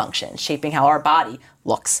and functions, shaping how our body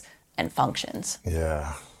looks and functions.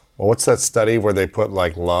 Yeah. Well, what's that study where they put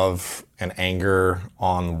like love and anger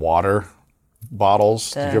on water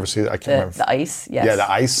bottles? Did you ever see that? I can't remember. The ice, yes. Yeah,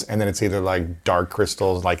 the ice, and then it's either like dark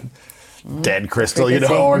crystals, like dead crystal,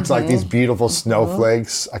 or it's like these beautiful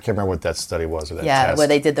snowflakes. I can't remember what that study was, or that test. Where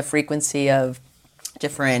they did the frequency of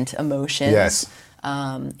different emotions. Yes.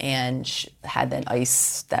 And had then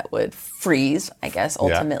ice that would freeze, I guess,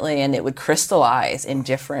 ultimately, and it would crystallize in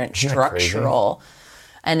different structural.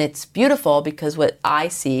 And it's beautiful because what I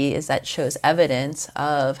see is that shows evidence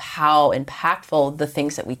of how impactful the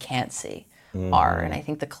things that we can't see are. And I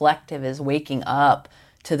think the collective is waking up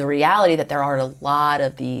to the reality that there are a lot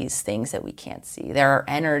of these things that we can't see. There are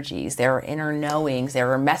energies, there are inner knowings,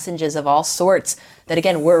 there are messages of all sorts that,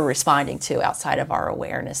 again, we're responding to outside of our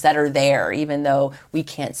awareness, that are there, even though we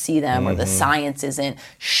can't see them, or the science isn't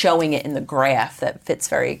showing it in the graph that fits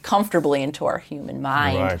very comfortably into our human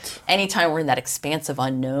mind. Right. Anytime we're in that expansive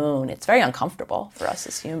unknown, it's very uncomfortable for us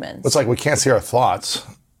as humans. It's like we can't see our thoughts,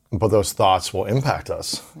 but those thoughts will impact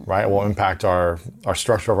us, right? It will impact our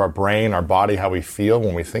structure of our brain, our body, how we feel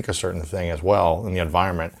when we think a certain thing as well in the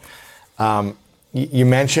environment. You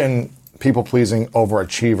mentioned people-pleasing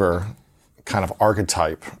overachiever kind of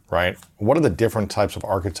archetype, right? What are the different types of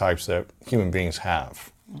archetypes that human beings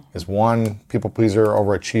have? Is one people-pleaser,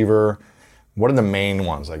 overachiever? What are the main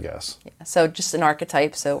ones, I guess? Yeah, so just an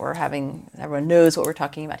archetype, so everyone knows what we're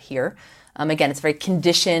talking about here. Again, it's a very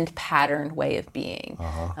conditioned, patterned way of being.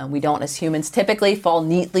 We don't, as humans, typically fall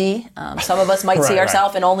neatly. Some of us might see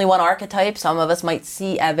ourselves in only one archetype. Some of us might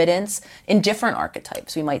see evidence in different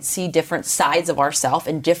archetypes. We might see different sides of ourselves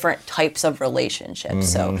in different types of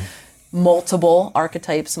relationships. So multiple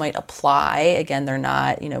archetypes might apply. Again, they're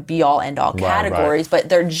not, be-all, end-all categories, but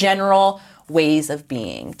they're general ways of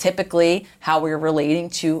being, typically how we're relating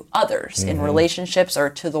to others in relationships or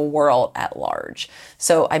to the world at large.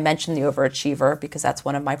 So I mentioned the overachiever because that's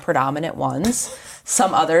one of my predominant ones.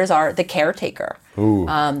 Some others are the caretaker,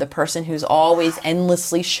 the person who's always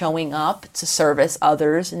endlessly showing up to service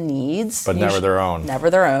others' needs. But never their own. Never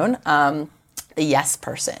their own. The yes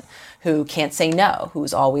person, who can't say no,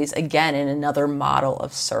 who's always, again, in another model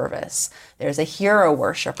of service. There's a hero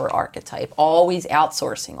worshiper archetype, always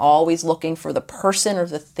outsourcing, always looking for the person or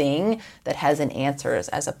the thing that has an answers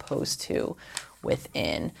as opposed to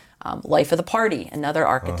within. Life of the party, another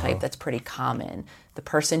archetype that's pretty common. The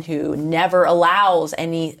person who never allows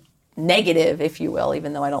any negative, if you will,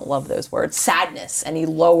 even though I don't love those words, sadness, any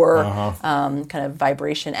lower kind of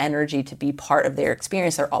vibration energy to be part of their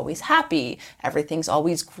experience. They're always happy. Everything's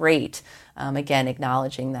always great. Again,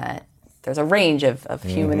 acknowledging that there's a range of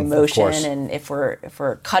human emotion, and if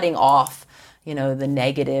we're cutting off, the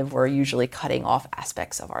negative, we're usually cutting off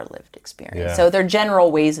aspects of our lived experience. So they're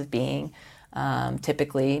general ways of being.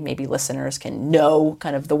 Typically, maybe listeners can know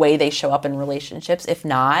kind of the way they show up in relationships. If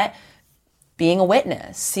not, being a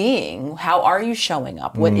witness, seeing how are you showing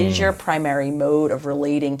up? What is your primary mode of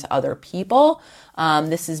relating to other people?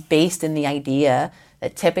 This is based in the idea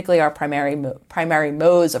that typically our primary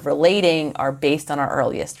modes of relating are based on our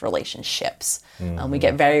earliest relationships. We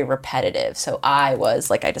get very repetitive. So I was,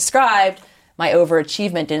 like I described, my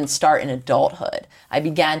overachievement didn't start in adulthood. I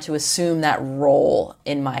began to assume that role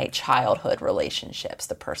in my childhood relationships,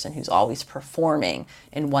 the person who's always performing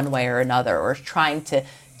in one way or another, or trying to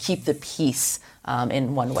keep the peace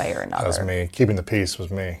in one way or another. That was me. Keeping the peace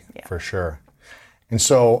was me, for sure. And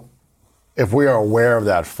so if we are aware of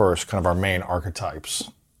that first, kind of our main archetypes,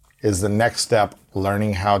 is the next step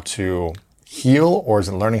learning how to heal, or is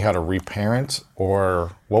it learning how to reparent,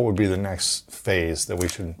 or what would be the next phase that we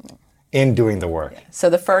should, in doing the work? So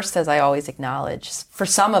the first, as I always acknowledge, for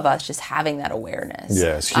some of us, just having that awareness.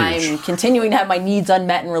 Yeah, it's huge. I'm continuing to have my needs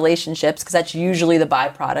unmet in relationships, because that's usually the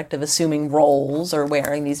byproduct of assuming roles or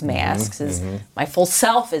wearing these masks, is my full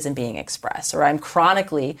self isn't being expressed, or I'm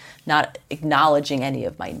chronically not acknowledging any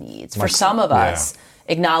of my needs. For some of us,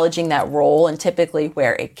 acknowledging that role and typically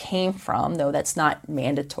where it came from, though that's not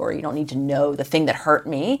mandatory, you don't need to know the thing that hurt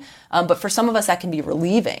me, but for some of us that can be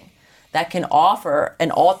relieving. That can offer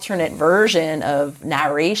an alternate version of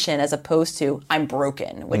narration as opposed to I'm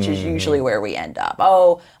broken, which is usually where we end up.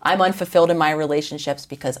 Oh, I'm unfulfilled in my relationships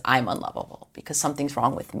because I'm unlovable, because something's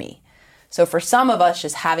wrong with me. So for some of us,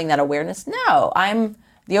 just having that awareness, no, I'm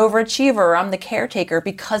the overachiever, I'm the caretaker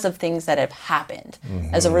because of things that have happened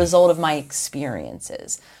as a result of my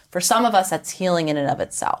experiences. For some of us, that's healing in and of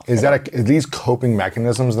itself. Is these coping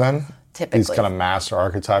mechanisms then? Typically. These kind of master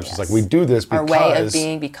archetypes. Yes. It's like we do this because... Our way of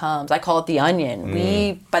being becomes, I call it the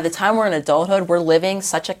onion. By the time we're in adulthood, we're living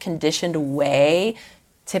such a conditioned way,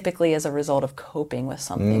 typically as a result of coping with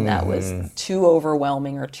something that was too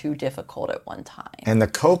overwhelming or too difficult at one time. And the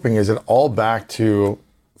coping, is it all back to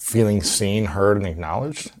feeling seen, heard, and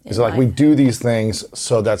acknowledged? Is it like we do these things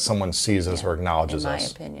so that someone sees us or acknowledges us? In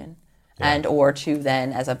my opinion. Yeah. And or to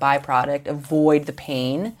then, as a byproduct, avoid the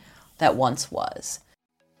pain that once was.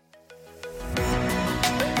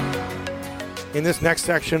 In this next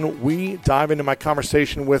section, we dive into my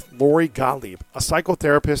conversation with Lori Gottlieb, a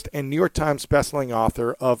psychotherapist and New York Times bestselling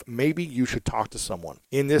author of Maybe You Should Talk to Someone.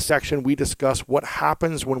 In this section, we discuss what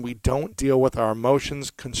happens when we don't deal with our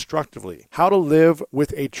emotions constructively, how to live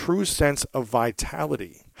with a true sense of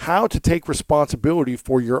vitality, how to take responsibility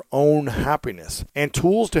for your own happiness, and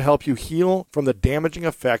tools to help you heal from the damaging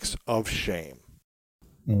effects of shame.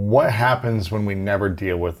 What happens when we never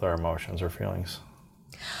deal with our emotions or feelings?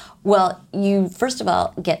 Well, you first of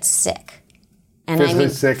all get sick. And physically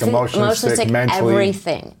sick, emotionally sick, mentally.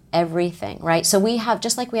 Everything, right? So we have,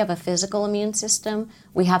 just like we have a physical immune system,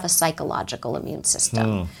 we have a psychological immune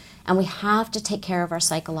system. And we have to take care of our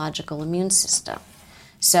psychological immune system.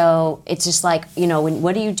 So it's just like,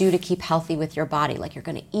 what do you do to keep healthy with your body? Like, you're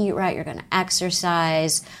going to eat right, you're going to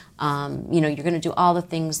exercise, you're going to do all the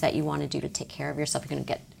things that you want to do to take care of yourself. You're going to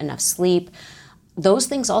get enough sleep. Those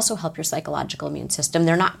things also help your psychological immune system.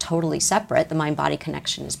 They're not totally separate. The mind-body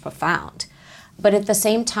connection is profound. But at the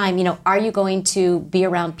same time, are you going to be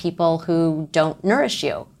around people who don't nourish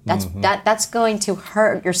you? That's going to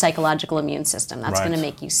hurt your psychological immune system. That's going to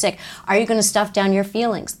make you sick. Are you going to stuff down your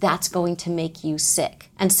feelings? That's going to make you sick.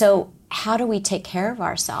 And so how do we take care of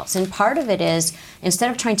ourselves? And part of it is, instead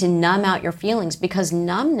of trying to numb out your feelings, because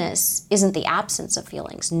numbness isn't the absence of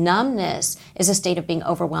feelings. Numbness is a state of being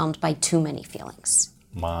overwhelmed by too many feelings.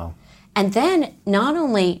 Wow. And then not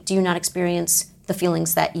only do you not experience the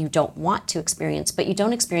feelings that you don't want to experience, but you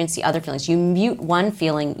don't experience the other feelings. You mute one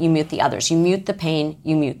feeling, you mute the others. You mute the pain,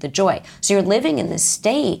 you mute the joy. So you're living in this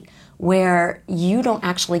state where you don't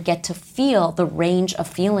actually get to feel the range of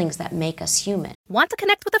feelings that make us human. Want to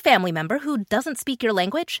connect with a family member who doesn't speak your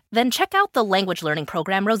language? Then check out the language learning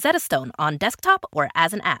program Rosetta Stone on desktop or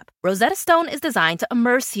as an app. Rosetta Stone is designed to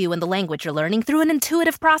immerse you in the language you're learning through an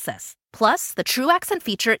intuitive process. Plus, the True Accent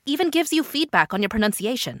feature even gives you feedback on your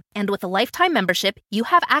pronunciation. And with a lifetime membership, you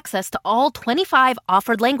have access to all 25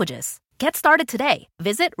 offered languages. Get started today.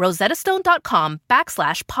 Visit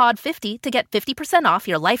rosettastone.com/pod50 to get 50% off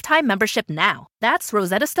your lifetime membership now. That's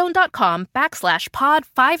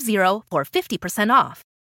rosettastone.com/pod50 for 50% off.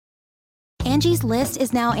 Angie's List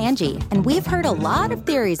is now Angie, and we've heard a lot of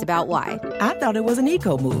theories about why. I thought it was an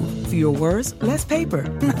eco move. Fewer words, less paper.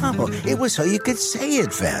 No, it was so you could say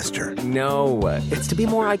it faster. No, it's to be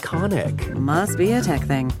more iconic. Must be a tech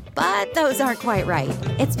thing. But those aren't quite right.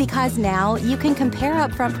 It's because now you can compare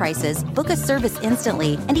upfront prices, book a service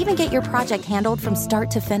instantly, and even get your project handled from start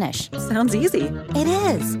to finish. Sounds easy. It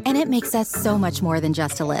is, and it makes us so much more than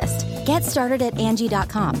just a list. Get started at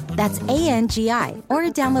Angie.com. That's ANGI, or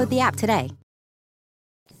download the app today.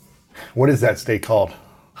 What is that state called?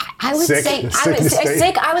 I would say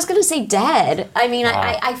sick. I was going to say dead. I mean,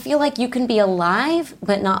 I feel like you can be alive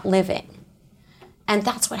but not living. And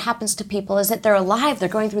that's what happens to people, is that they're alive, they're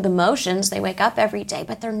going through the motions, they wake up every day,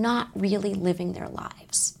 but they're not really living their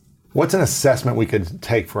lives. What's an assessment we could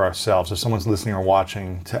take for ourselves if someone's listening or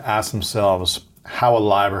watching to ask themselves how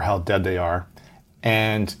alive or how dead they are,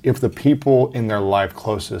 and if the people in their life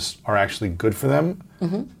closest are actually good for them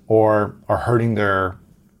or are hurting their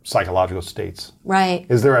psychological states? Right.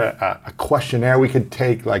 Is there a questionnaire we could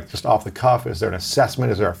take, like just off the cuff? Is there an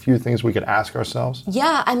assessment? Is there a few things we could ask ourselves?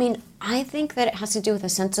 Yeah, I mean, I think that it has to do with a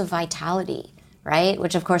sense of vitality, right?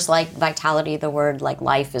 Which, of course, like vitality, the word like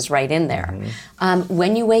life is right in there.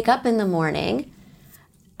 When you wake up in the morning,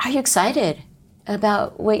 are you excited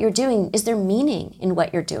about what you're doing? Is there meaning in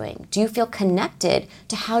what you're doing? Do you feel connected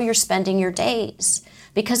to how you're spending your days?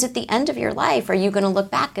 Because at the end of your life, are you going to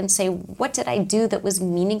look back and say, what did I do that was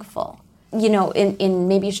meaningful? You know, in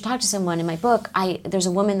Maybe You Should Talk to Someone, in my book, there's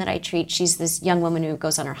a woman that I treat. She's this young woman who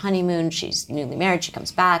goes on her honeymoon. She's newly married. She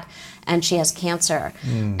comes back, and she has cancer.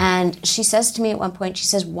 And she says to me at one point, she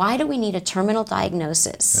says, why do we need a terminal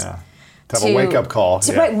diagnosis? Yeah. To have a wake-up call.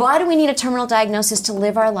 Right. Why do we need a terminal diagnosis to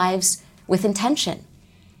live our lives with intention?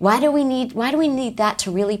 Why do we need that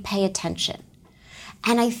to really pay attention?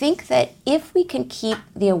 And I think that if we can keep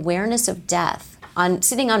the awareness of death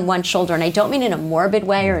sitting on one shoulder, and I don't mean in a morbid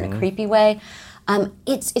way or in a creepy way,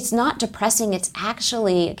 it's not depressing. It's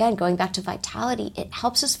actually, again, going back to vitality, it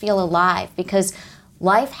helps us feel alive, because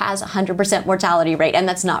life has 100% mortality rate, and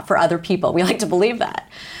that's not for other people. We like to believe that,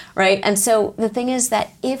 right? And so the thing is that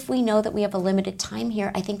if we know that we have a limited time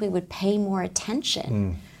here, I think we would pay more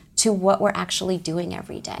attention to what we're actually doing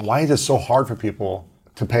every day. Why is it so hard for people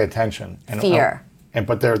to pay attention? Fear.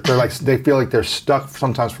 But they're like, they feel like they're stuck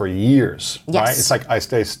sometimes for years, right? It's like I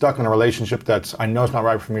stay stuck in a relationship I know it's not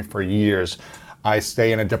right for me for years. I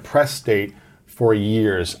stay in a depressed state for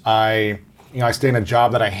years. I stay in a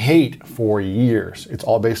job that I hate for years. It's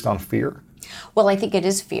all based on fear. Well, I think it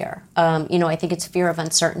is fear. I think it's fear of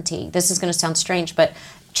uncertainty. This is going to sound strange, but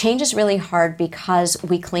change is really hard because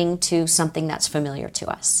we cling to something that's familiar to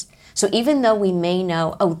us. So even though we may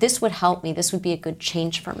know, oh, this would help me, this would be a good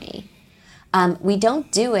change for me, we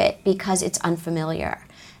don't do it because it's unfamiliar.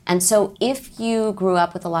 And so if you grew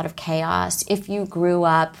up with a lot of chaos, if you grew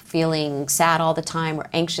up feeling sad all the time or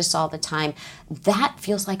anxious all the time, that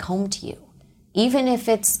feels like home to you, even if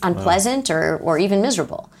it's unpleasant or even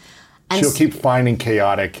miserable. And she'll keep finding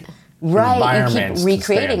chaotic environments. You keep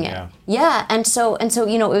recreating it. Yeah, and so it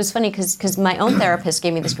was funny because my own therapist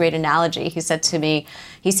gave me this great analogy. He said to me,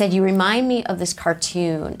 you remind me of this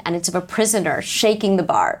cartoon, and it's of a prisoner shaking the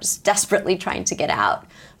bars, desperately trying to get out.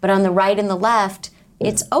 But on the right and the left,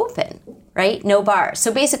 it's open, right? No bars.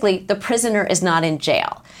 So basically, the prisoner is not in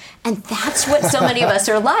jail. And that's what so many of us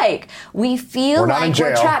are like. We feel like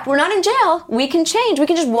we're trapped. We're not in jail. We can change. We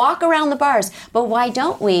can just walk around the bars. But why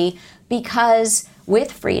don't we? Because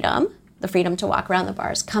with freedom, the freedom to walk around the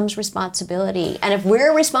bars, comes responsibility. And if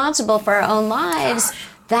we're responsible for our own lives,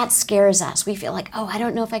 that scares us. We feel like, oh, I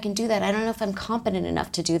don't know if I can do that. I don't know if I'm competent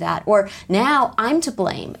enough to do that. Or now I'm to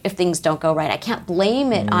blame if things don't go right. I can't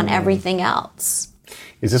blame it on everything else.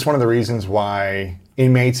 Is this one of the reasons why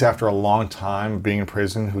inmates, after a long time being in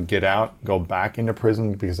prison, who get out, go back into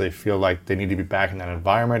prison because they feel like they need to be back in that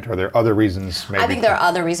environment? Or are there other reasons? Maybe? I think there are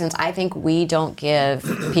other reasons. I think we don't give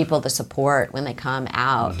people the support when they come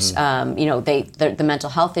out. The mental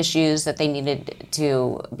health issues that they needed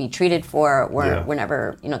to be treated for were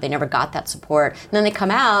never, they never got that support. And then they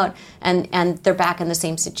come out and they're back in the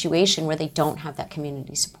same situation where they don't have that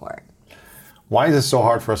community support. Why is it so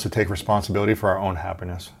hard for us to take responsibility for our own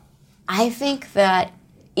happiness? I think that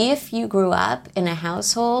if you grew up in a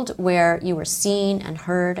household where you were seen and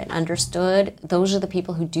heard and understood, those are the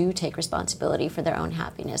people who do take responsibility for their own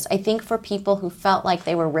happiness. I think for people who felt like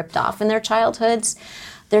they were ripped off in their childhoods,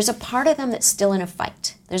 there's a part of them that's still in a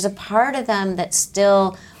fight. There's a part of them that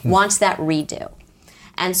still wants that redo.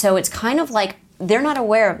 And so it's kind of like they're not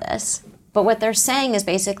aware of this, but what they're saying is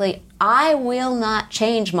basically, I will not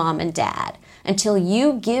change mom and dad until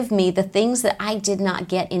you give me the things that I did not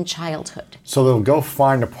get in childhood. So they'll go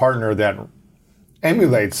find a partner that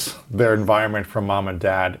emulates their environment from mom and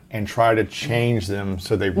dad and try to change them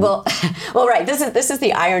so they... Well, right. This is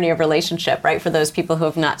the irony of relationship, right? For those people who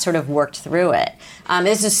have not sort of worked through it.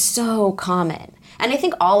 This is so common. And I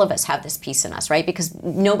think all of us have this piece in us, right? Because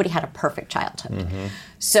nobody had a perfect childhood.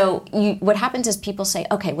 So what happens is people say,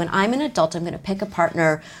 okay, when I'm an adult, I'm going to pick a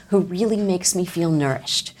partner who really makes me feel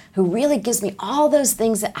nourished, who really gives me all those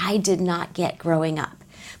things that I did not get growing up.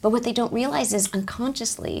 But what they don't realize is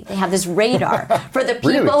unconsciously they have this radar for the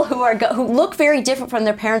people who look very different from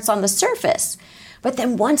their parents on the surface. But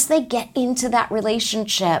then once they get into that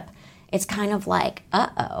relationship, it's kind of like,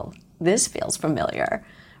 uh-oh, this feels familiar,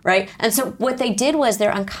 right? And so what they did was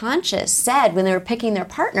their unconscious said when they were picking their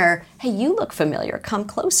partner, hey, you look familiar, come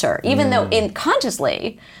closer. Even though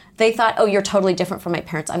unconsciously they thought, oh, you're totally different from my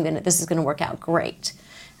parents, this is gonna work out great.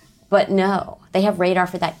 But no, they have radar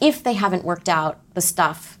for that if they haven't worked out the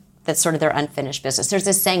stuff that's sort of their unfinished business. There's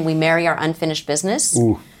this saying, we marry our unfinished business.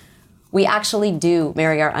 Ooh. We actually do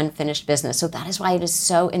marry our unfinished business. So that is why it is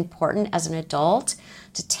so important as an adult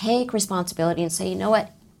to take responsibility and say, you know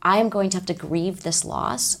what, I am going to have to grieve this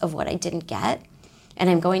loss of what I didn't get, and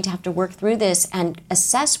I'm going to have to work through this and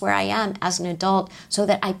assess where I am as an adult so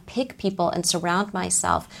that I pick people and surround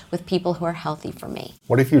myself with people who are healthy for me.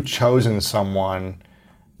 What if you've chosen someone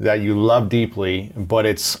that you love deeply, but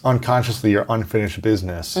it's unconsciously your unfinished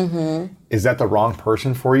business? Mm-hmm. Is that the wrong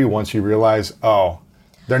person for you once you realize, oh,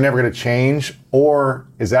 they're never going to change? Or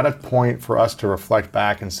is that a point for us to reflect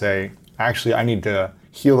back and say, actually, I need to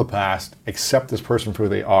heal the past, accept this person for who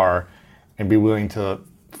they are, and be willing to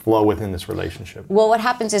flow within this relationship? Well, what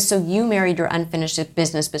happens is, so you married your unfinished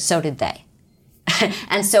business, but so did they.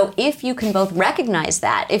 And so if you can both recognize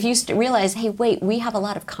that, if you realize, hey, wait, we have a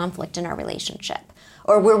lot of conflict in our relationship,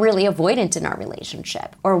 or we're really avoidant in our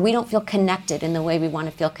relationship, or we don't feel connected in the way we want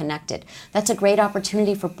to feel connected, that's a great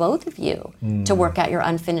opportunity for both of you to work out your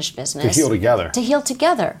unfinished business. To heal together. To heal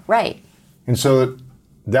together, right. And so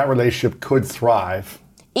that relationship could thrive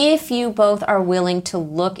if you both are willing to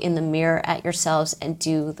look in the mirror at yourselves and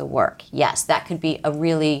do the work. Yes, that could be a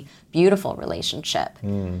really beautiful relationship.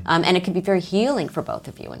 And it could be very healing for both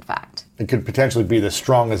of you, in fact. It could potentially be the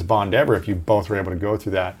strongest bond ever if you both were able to go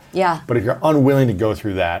through that. Yeah. But if you're unwilling to go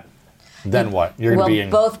through that, then what? You're going to be in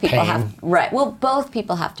both people pain. Well, both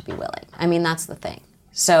people have to be willing. I mean, that's the thing.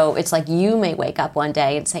 So it's like you may wake up one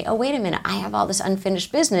day and say, oh, wait a minute, I have all this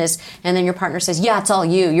unfinished business. And then your partner says, yeah, it's all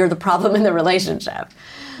you. You're the problem in the relationship.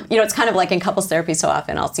 You know, it's kind of like in couples therapy so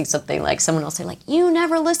often I'll see something like someone will say like, you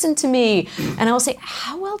never listen to me. And I will say,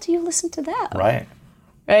 how well do you listen to them? Right.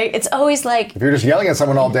 Right? It's always like... If you're just yelling at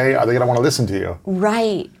someone all day, are they going to want to listen to you?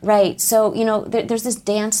 Right. So, you know, there's this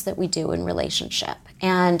dance that we do in relationship.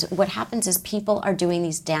 And what happens is people are doing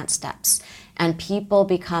these dance steps. And people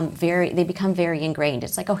become very ingrained.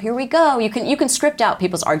 It's like, oh, here we go. You can script out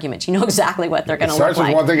people's arguments. You know exactly what they're going to look like. It starts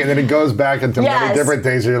with one thing and then it goes back into many different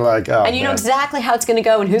things. You're like, oh, and you know exactly how it's going to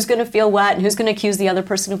go and who's going to feel what and who's going to accuse the other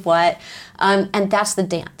person of what. And that's the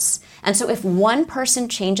dance. And so if one person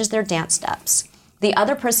changes their dance steps, the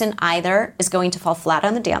other person either is going to fall flat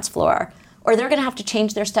on the dance floor or they're going to have to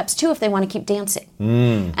change their steps too if they want to keep dancing.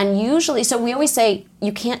 And usually, so we always say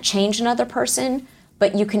you can't change another person,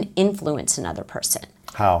 but you can influence another person.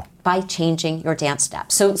 How? By changing your dance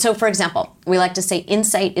steps. So for example, we like to say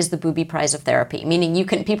insight is the booby prize of therapy, meaning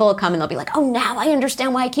people will come and they'll be like, oh, now I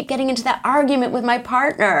understand why I keep getting into that argument with my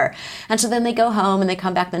partner. And so then they go home and they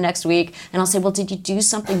come back the next week and I'll say, well, did you do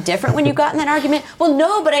something different when you got in that argument? Well,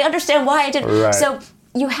 no, but I understand why I did. Right. So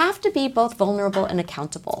you have to be both vulnerable and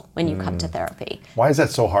accountable when you come to therapy. Why is that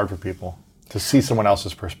so hard for people? To see someone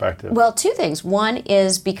else's perspective? Well, two things. One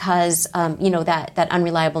is because, that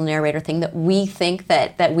unreliable narrator thing that we think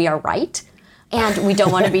that we are right and we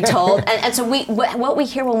don't want to be told. And so what we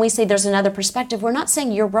hear when we say there's another perspective, we're not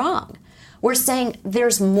saying you're wrong. We're saying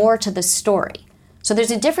there's more to the story. So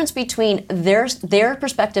there's a difference between their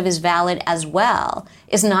perspective is valid as well,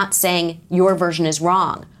 is not saying your version is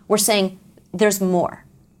wrong. We're saying there's more.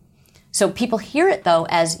 So people hear it, though,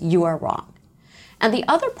 as you are wrong. And the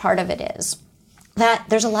other part of it is that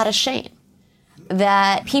there's a lot of shame,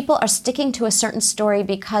 that people are sticking to a certain story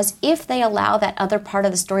because if they allow that other part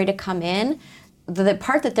of the story to come in, the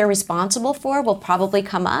part that they're responsible for will probably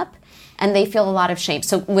come up and they feel a lot of shame.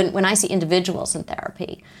 So when I see individuals in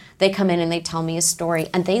therapy, they come in and they tell me a story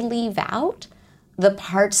and they leave out the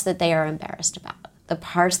parts that they are embarrassed about. The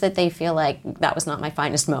parts that they feel like that was not my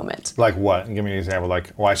finest moment. Like what? Give me an example.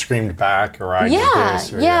 Like, I screamed back, or I did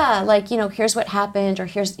this. Or, like here's what happened, or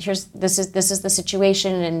here's this is the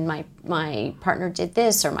situation, and my partner did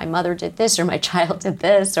this, or my mother did this, or my child did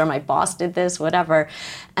this, or my boss did this, whatever,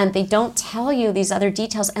 and they don't tell you these other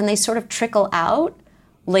details, and they sort of trickle out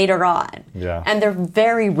later on, and they're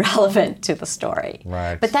very relevant to the story.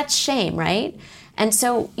 Right. But that's shame, right? And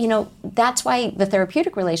so, that's why the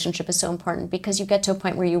therapeutic relationship is so important, because you get to a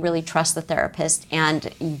point where you really trust the therapist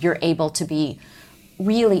and you're able to be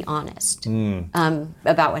really honest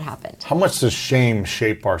about what happened. How much does shame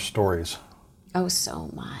shape our stories? Oh,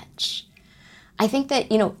 so much. I think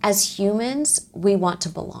that, as humans, we want to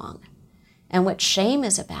belong. And what shame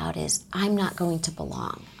is about is I'm not going to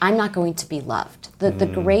belong. I'm not going to be loved. The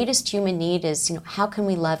greatest human need is, how can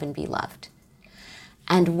we love and be loved?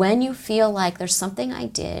 And when you feel like there's something I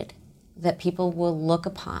did that people will look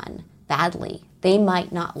upon badly, they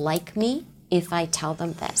might not like me if I tell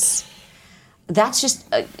them this. That's just,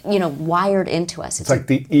 wired into us. It's like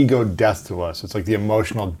the ego death to us. It's like the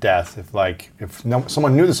emotional death. If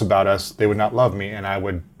someone knew this about us, they would not love me, and I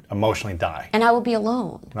would emotionally die. And I will be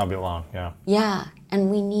alone. And I'll be alone, yeah. Yeah, and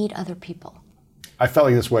we need other people. I felt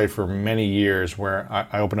like this way for many years, where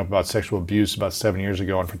I opened up about sexual abuse about 7 years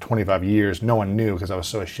ago, and for 25 years, no one knew because I was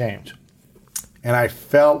so ashamed. And I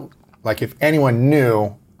felt like if anyone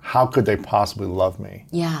knew, how could they possibly love me?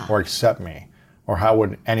 Yeah. Or accept me? Or how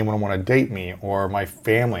would anyone want to date me? Or my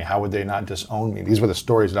family, how would they not disown me? These were the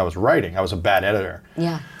stories that I was writing. I was a bad editor.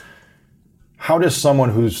 Yeah. How does someone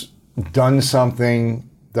who's done something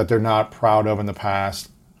that they're not proud of in the past,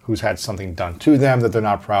 who's had something done to them that they're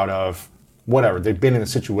not proud of, whatever, they've been in a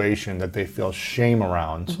situation that they feel shame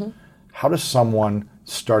around, how does someone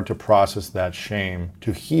start to process that shame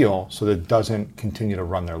to heal so that it doesn't continue to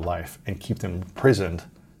run their life and keep them imprisoned?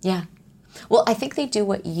 Yeah. Well, I think they do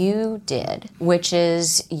what you did, which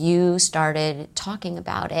is you started talking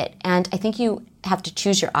about it. And I think you have to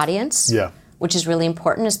choose your audience, which is really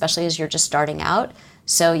important, especially as you're just starting out.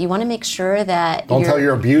 So you want to make sure that Don't tell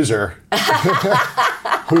your abuser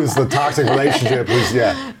who's the toxic relationship.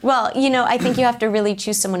 Well, I think you have to really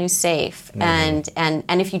choose someone who's safe. And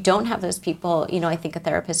if you don't have those people, I think a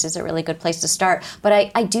therapist is a really good place to start.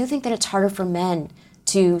 But I do think that it's harder for men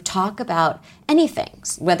to talk about anything,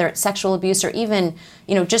 whether it's sexual abuse or even,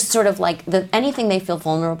 just sort of like anything they feel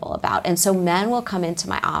vulnerable about. And so men will come into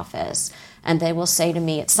my office and they will say to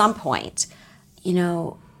me at some point,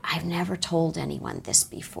 I've never told anyone this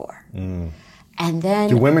before. And then...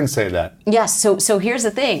 Do women say that? Yes. So here's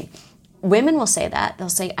the thing. Women will say that. They'll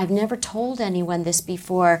say, I've never told anyone this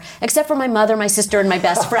before, except for my mother, my sister, and my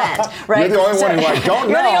best friend. Right? You're the only one who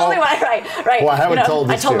don't know. You're the only one, right. Well, I haven't told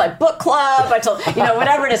this I told too. my book club. I told,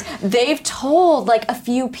 whatever it is. They've told like a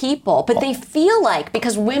few people, but they feel like,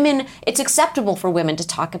 because women, it's acceptable for women to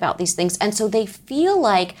talk about these things. And so they feel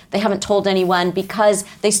like they haven't told anyone because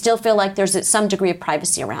they still feel like there's some degree of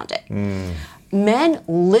privacy around it. Men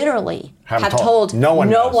literally have told no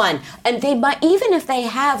one. And they might, even if they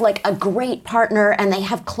have like a great partner and they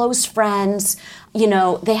have close friends,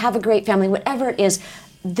 they have a great family, whatever it is,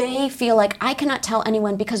 they feel like I cannot tell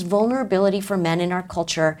anyone because vulnerability for men in our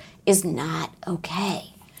culture is not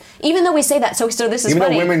okay. Even though we say that, so this is Even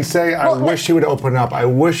funny. Though women say, I wish she would open up, I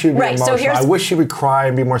wish she'd be emotional, I wish she would cry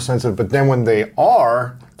and be more sensitive, but then when they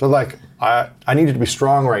are, they're like, I need you to be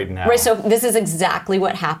strong right now. Right, so this is exactly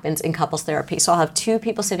what happens in couples therapy. So I'll have two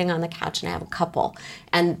people sitting on the couch and I have a couple,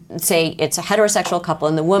 and say it's a heterosexual couple,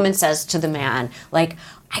 and the woman says to the man, like,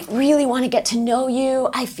 I really want to get to know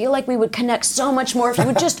you. I feel like we would connect so much more if you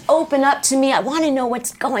would just open up to me. I want to know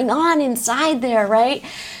what's going on inside there, right?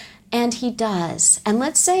 And he does. And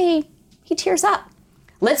let's say he tears up.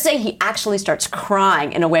 Let's say he actually starts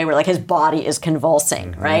crying in a way where like his body is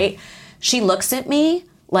convulsing, right? She looks at me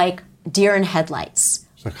like deer in headlights.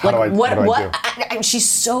 Like, how do I do? She's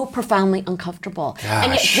so profoundly uncomfortable. Gosh.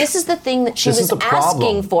 And yet this is the thing that she was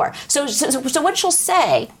asking for. So what she'll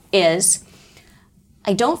say is,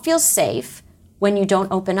 I don't feel safe when you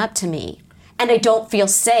don't open up to me. And I don't feel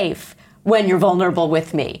safe when you're vulnerable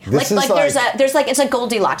with me. There's it's like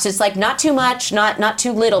Goldilocks. It's like not too much, not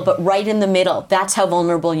too little, but right in the middle. That's how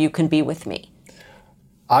vulnerable you can be with me.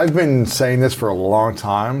 I've been saying this for a long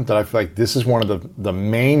time, that I feel like this is one of the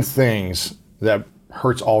main things that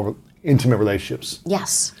hurts all intimate relationships.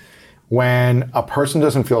 Yes. When a person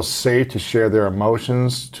doesn't feel safe to share their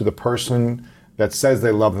emotions to the person that says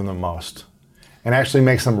they love them the most, and actually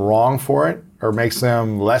makes them wrong for it, or makes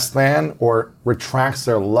them less than, or retracts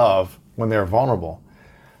their love when they're vulnerable.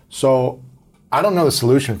 So I don't know the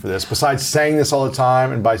solution for this, besides saying this all the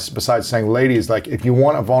time, and besides saying, ladies, like, if you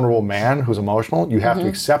want a vulnerable man who's emotional, you have to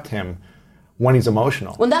accept him when he's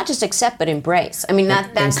emotional. Well, not just accept, but embrace. I mean,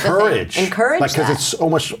 that's encourage. The thing. Encourage because it's so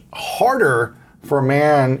much harder for a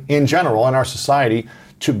man in general in our society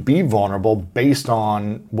to be vulnerable based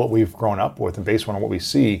on what we've grown up with and based on what we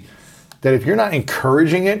see, that if you're not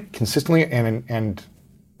encouraging it consistently and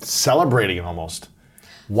celebrating it almost,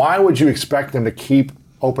 why would you expect them to keep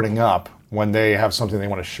opening up when they have something they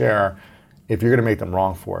want to share if you're going to make them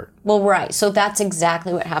wrong for it? Well, right. So that's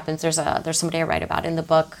exactly what happens. There's somebody I write about in the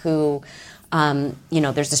book who,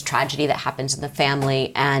 there's this tragedy that happens in the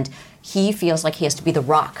family, and he feels like he has to be the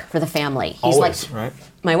rock for the family. He's always, like, right?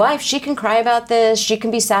 My wife, she can cry about this, she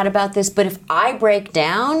can be sad about this, but if I break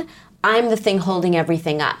down, I'm the thing holding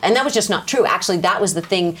everything up. And that was just not true. Actually, that was the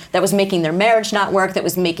thing that was making their marriage not work, that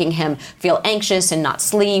was making him feel anxious and not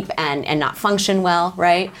sleep and not function well,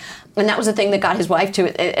 right? And that was the thing that got his wife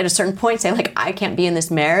to, at a certain point, say, like, I can't be in this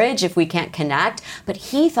marriage if we can't connect. But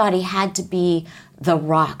he thought he had to be the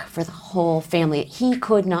rock for the whole family. He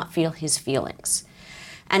could not feel his feelings.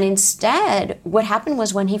 And instead, what happened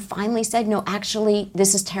was when he finally said, no, actually,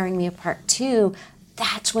 this is tearing me apart too,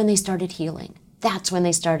 that's when they started healing. That's when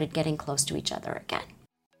they started getting close to each other again.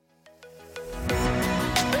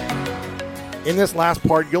 In this last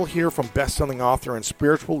part, you'll hear from best-selling author and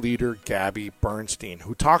spiritual leader Gabby Bernstein,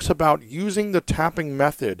 who talks about using the tapping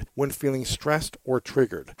method when feeling stressed or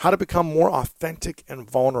triggered, how to become more authentic and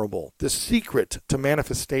vulnerable, the secret to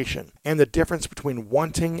manifestation, and the difference between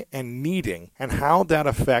wanting and needing, and how that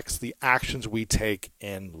affects the actions we take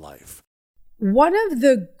in life. One of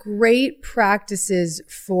the great practices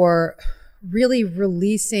for really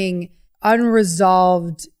releasing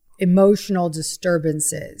unresolved emotional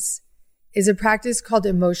disturbances is a practice called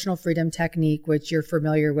emotional freedom technique, which you're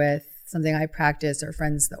familiar with, something I practice, our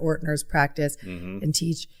friends, the Ortners, practice and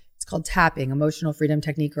teach. It's called tapping, emotional freedom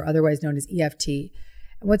technique, or otherwise known as EFT.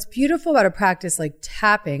 And what's beautiful about a practice like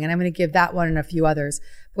tapping, and I'm going to give that one and a few others,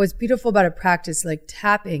 but what's beautiful about a practice like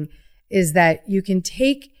tapping is that you can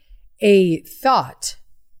take a thought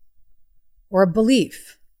or a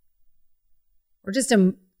belief or just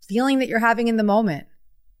a feeling that you're having in the moment,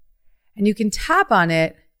 and you can tap on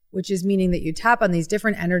it, which is meaning that you tap on these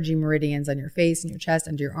different energy meridians on your face and your chest,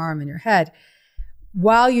 under your arm and your head,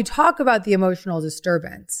 while you talk about the emotional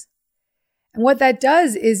disturbance. And what that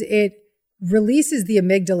does is it releases the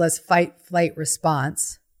amygdala's fight-flight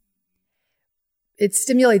response. It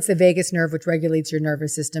stimulates the vagus nerve, which regulates your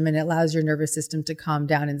nervous system, and it allows your nervous system to calm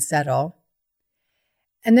down and settle.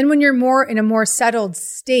 And then when you're more in a more settled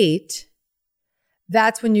state,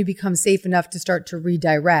 that's when you become safe enough to start to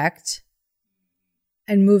redirect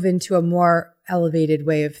and move into a more elevated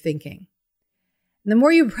way of thinking. And the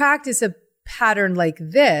more you practice a pattern like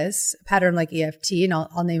this, a pattern like EFT, and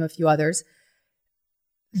I'll name a few others,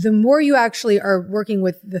 the more you actually are working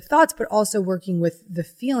with the thoughts, but also working with the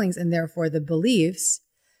feelings and therefore the beliefs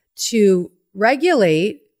to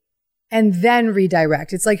regulate and then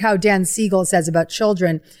redirect. It's like how Dan Siegel says about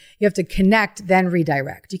children, you have to connect, then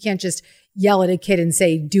redirect. You can't just yell at a kid and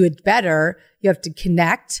say, do it better. You have to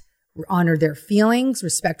connect, honor their feelings,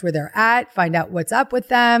 respect where they're at, find out what's up with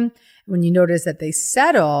them. And when you notice that they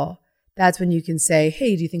settle, that's when you can say,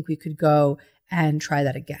 hey, do you think we could go and try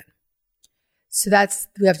that again? So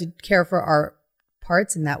we have to care for our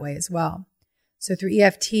parts in that way as well. So through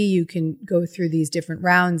EFT, you can go through these different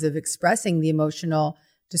rounds of expressing the emotional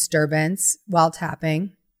disturbance while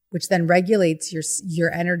tapping, which then regulates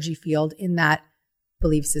your energy field in that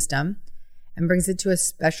belief system and brings it to a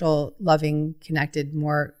special, loving, connected,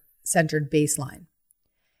 more centered baseline.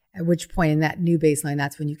 At which point in that new baseline,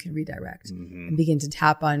 that's when you can redirect and begin to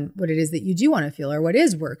tap on what it is that you do want to feel, or what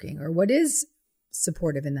is working, or what is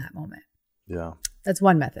supportive in that moment. Yeah. That's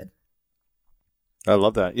one method. I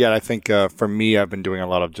love that. Yeah, I think for me, I've been doing a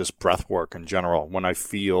lot of just breath work in general. When I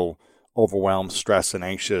feel overwhelmed, stressed, and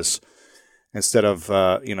anxious, instead of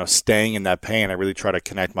staying in that pain, I really try to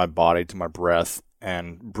connect my body to my breath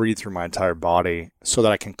and breathe through my entire body so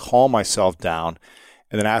that I can calm myself down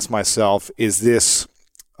and then ask myself, is this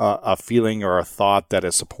a feeling or a thought that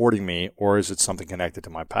is supporting me, or is it something connected to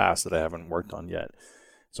my past that I haven't worked on yet?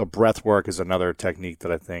 So breath work is another technique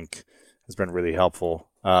that I think has been really helpful.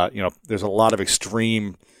 There's a lot of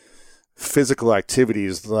extreme physical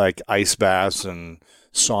activities like ice baths and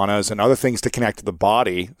saunas and other things to connect to the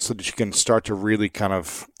body so that you can start to really kind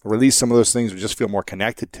of release some of those things or just feel more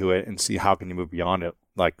connected to it and see how can you move beyond it,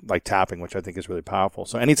 like tapping, which I think is really powerful.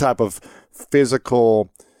 So any type of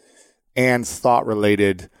physical and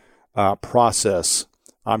thought-related process,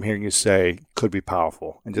 I'm hearing you say, could be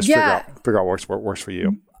powerful, and just figure out what works for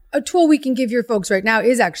you. A tool we can give your folks right now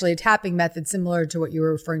is actually a tapping method similar to what you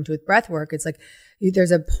were referring to with breath work. It's like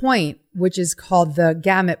there's a point which is called the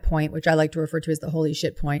gamut point, which I like to refer to as the holy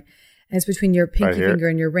shit point. And it's between your pinky finger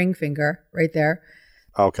and your ring finger right there.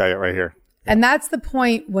 Okay, right here. And that's the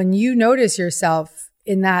point when you notice yourself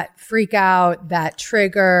in that freak out, that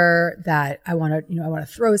trigger, that I want to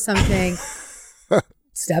throw something.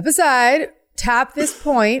 Step aside, tap this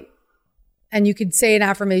point, and you could say an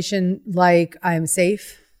affirmation like, I am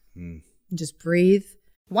safe. Just breathe.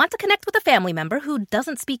 Want to connect with a family member who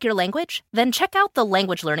doesn't speak your language? Then check out the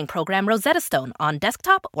language learning program Rosetta Stone on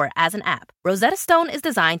desktop or as an app. Rosetta Stone is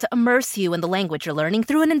designed to immerse you in the language you're learning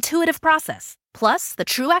through an intuitive process. Plus, the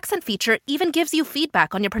True Accent feature even gives you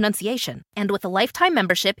feedback on your pronunciation. And with a lifetime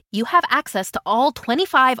membership, you have access to all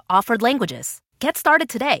 25 offered languages. Get started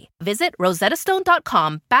today. Visit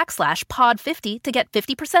rosettastone.com/pod50 to get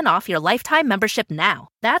 50% off your lifetime membership now.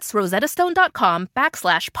 That's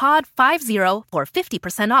rosettastone.com/pod50 for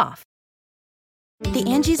 50% off. The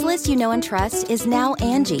Angie's List you know and trust is now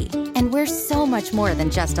Angie, and we're so much more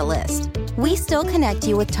than just a list. We still connect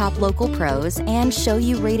you with top local pros and show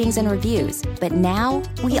you ratings and reviews, but now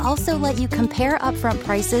we also let you compare upfront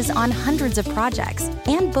prices on hundreds of projects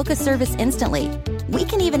and book a service instantly. We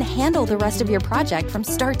can even handle the rest of your project from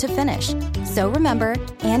start to finish. So remember,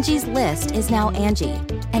 Angie's List is now Angie,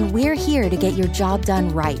 and we're here to get your job done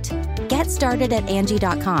right. Get started at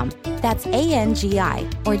Angie.com. That's ANGI,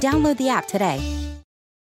 or download the app today.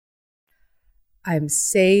 I'm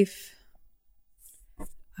safe.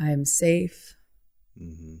 I'm safe.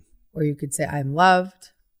 Mm-hmm. Or you could say I'm loved.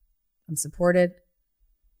 I'm supported.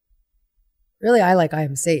 Really, I like I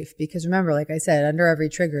am safe because remember, like I said, under every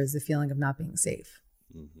trigger is the feeling of not being safe.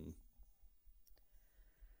 Mm-hmm.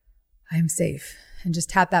 I am safe, and just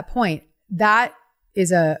tap that point. That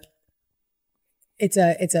is it's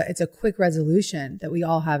a quick resolution that we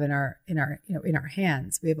all have in our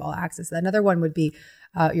hands. We have all access to that. Another one would be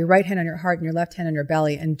your right hand on your heart and your left hand on your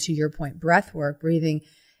belly. And to your point, breath work, breathing,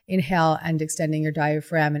 inhale and extending your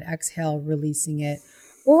diaphragm, and exhale, releasing it.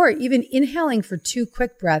 Or even inhaling for 2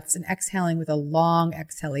 quick breaths and exhaling with a long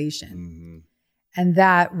exhalation. Mm-hmm. And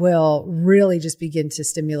that will really just begin to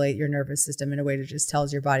stimulate your nervous system in a way that just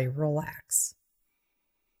tells your body, relax.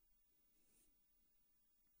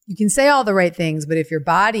 You can say all the right things, but if your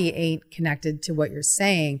body ain't connected to what you're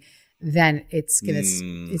saying, then it's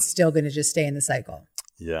still gonna just stay in the cycle.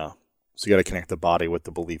 Yeah. So you got to connect the body with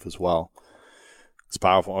the belief as well. It's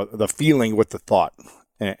powerful. The feeling with the thought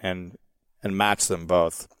and match them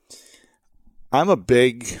both. I'm a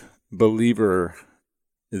big believer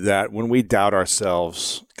that when we doubt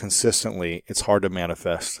ourselves consistently, it's hard to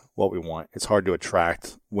manifest what we want. It's hard to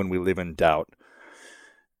attract when we live in doubt.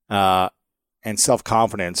 And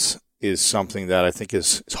self-confidence is something that I think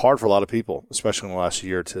is hard for a lot of people, especially in the last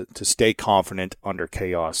year, to stay confident under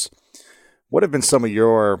chaos. What have been some of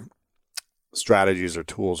your strategies or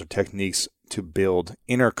tools or techniques to build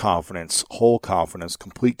inner confidence, whole confidence,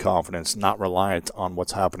 complete confidence, not reliant on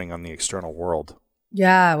what's happening on the external world?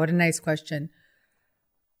 Yeah, what a nice question.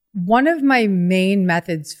 One of my main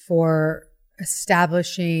methods for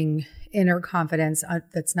establishing inner confidence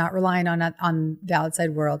that's not relying on the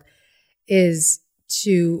outside world is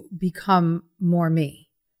to become more me,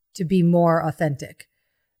 to be more authentic,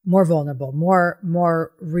 more vulnerable,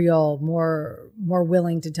 more real, more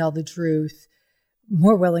willing to tell the truth,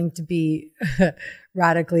 more willing to be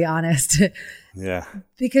radically honest. Yeah.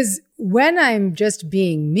 Because when I'm just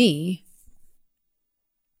being me,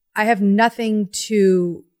 I have nothing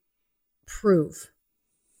to prove.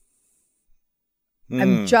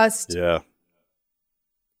 I'm just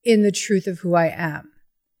in the truth of who I am.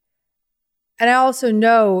 And I also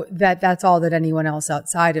know that that's all that anyone else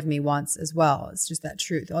outside of me wants as well. It's just that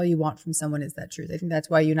truth. All you want from someone is that truth. I think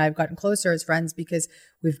that's why you and I have gotten closer as friends, because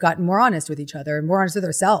we've gotten more honest with each other and more honest with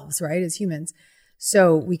ourselves, right, as humans.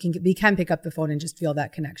 So we can pick up the phone and just feel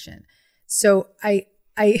that connection. So I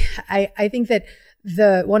think that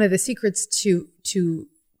one of the secrets to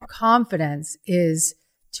confidence is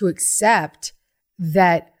to accept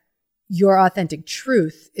that your authentic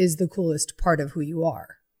truth is the coolest part of who you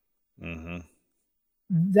are. Mm-hmm.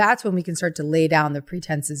 That's when we can start to lay down the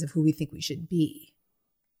pretenses of who we think we should be.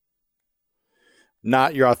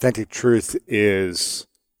 Not your authentic truth is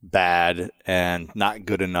bad and not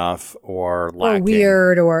good enough or lacking. Or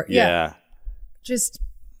weird or, yeah. Just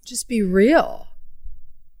be real.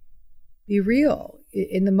 Be real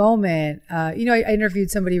in the moment. I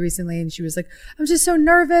interviewed somebody recently and she was like, I'm just so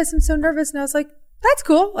nervous. I'm so nervous. And I was like, that's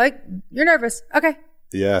cool. Like, you're nervous. Okay.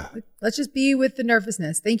 Yeah. Let's just be with the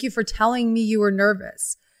nervousness. Thank you for telling me you were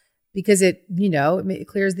nervous, because it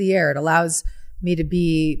clears the air. It allows me to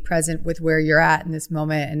be present with where you're at in this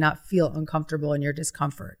moment and not feel uncomfortable in your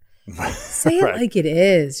discomfort. Say it like it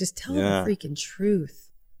is. Just tell the freaking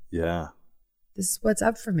truth. Yeah. This is what's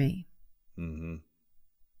up for me. Mm-hmm.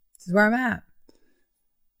 This is where I'm at.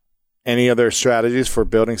 Any other strategies for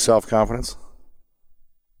building self-confidence?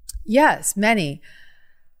 Yes, many.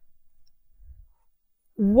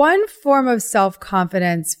 One form of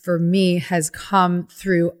self-confidence for me has come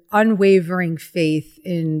through unwavering faith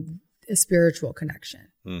in a spiritual connection.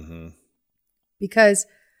 Mm-hmm. Because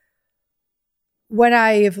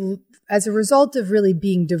as a result of really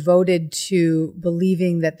being devoted to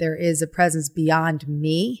believing that there is a presence beyond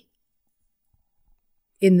me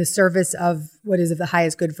in the service of what is of the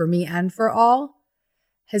highest good for me and for all,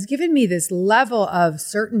 has given me this level of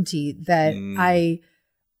certainty that I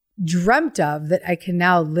dreamt of, that I can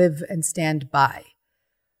now live and stand by.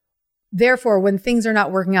 Therefore, when things are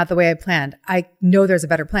not working out the way I planned, I know there's a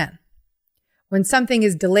better plan. When something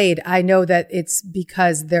is delayed, I know that it's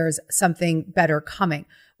because there's something better coming.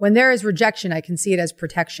 When there is rejection, I can see it as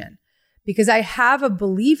protection, because I have a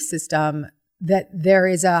belief system that there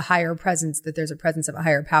is a higher presence, that there's a presence of a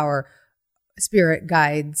higher power, spirit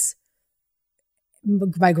guides,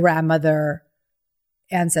 my grandmother,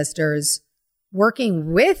 ancestors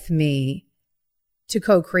working with me to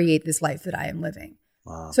co-create this life that I am living.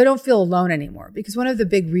 Wow. So I don't feel alone anymore, because one of the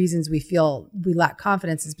big reasons we feel we lack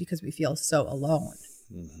confidence is because we feel so alone.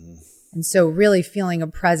 Mm-hmm. And so really feeling a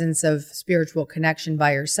presence of spiritual connection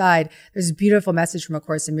by your side. There's a beautiful message from A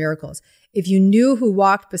Course in Miracles. If you knew who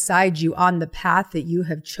walked beside you on the path that you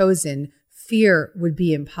have chosen, fear would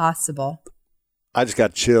be impossible. I just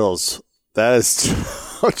got chills. That is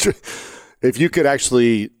so true. If you could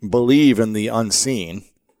actually believe in the unseen,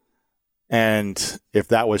 and if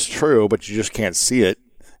that was true, but you just can't see it,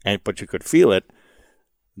 but you could feel it,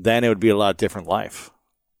 then it would be a lot different life.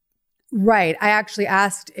 Right. I actually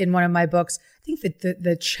asked in one of my books, I think that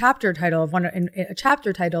the chapter title of a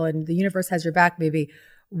chapter title in The Universe Has Your Back, maybe,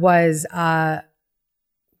 was how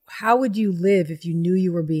would you live if you knew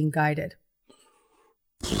you were being guided?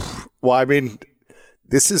 Well, I mean,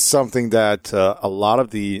 this is something that a lot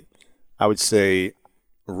of the, I would say,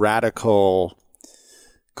 radical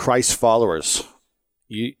Christ followers,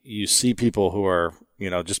 you see people who are,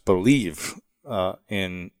 just believe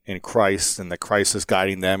in Christ, and that Christ is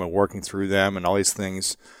guiding them and working through them and all these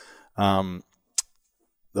things.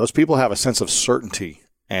 Those people have a sense of certainty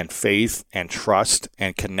and faith and trust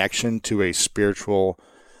and connection to a spiritual,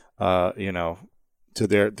 to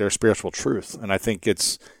their spiritual truth. And I think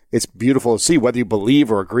it's beautiful to see, whether you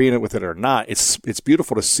believe or agree with it or not. It's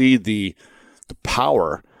beautiful to see the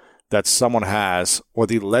power that someone has, or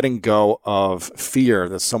the letting go of fear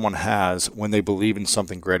that someone has when they believe in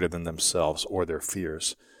something greater than themselves or their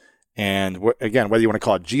fears. And again, whether you want to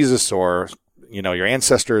call it Jesus or, your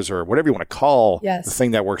ancestors or whatever you want to call the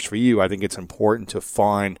thing that works for you, I think it's important to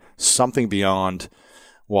find something beyond,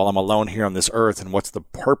 well, I'm alone here on this earth, and what's the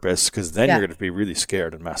purpose? Because then you're going to be really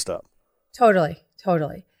scared and messed up. Totally.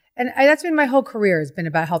 And that's been my whole career, has been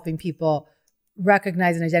about helping people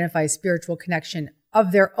recognize and identify spiritual connection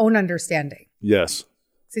of their own understanding. Yes.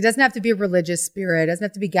 So it doesn't have to be a religious spirit. It doesn't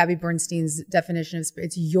have to be Gabby Bernstein's definition of spirit.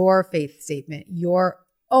 It's your faith statement, your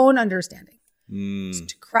own understanding. Just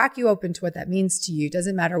to crack you open to what that means to you. It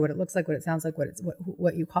doesn't matter what it looks like, what it sounds like,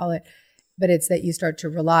 what you call it, but it's that you start to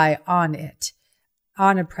rely on it,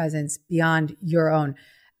 on a presence beyond your own.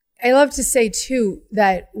 I love to say too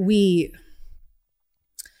that the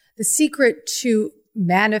secret to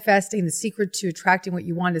manifesting, the secret to attracting what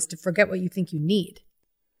you want, is to forget what you think you need.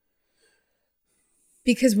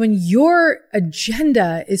 Because when your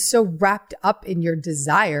agenda is so wrapped up in your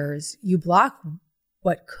desires, you block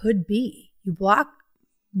what could be. You block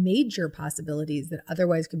major possibilities that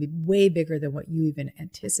otherwise could be way bigger than what you even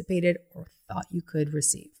anticipated or thought you could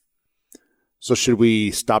receive. So should we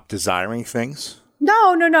stop desiring things?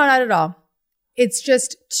 No, not at all. It's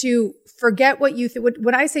just to forget what you think.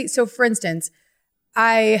 When I say, so for instance,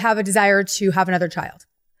 I have a desire to have another child.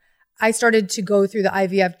 I started to go through the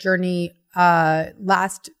IVF journey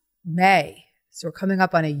last May. So we're coming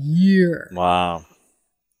up on a year. Wow.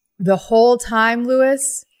 The whole time,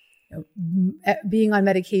 Lewis, being on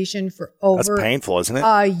medication for over That's painful, isn't it?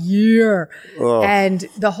 A year. Ugh. And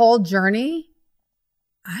the whole journey,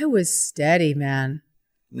 I was steady, man.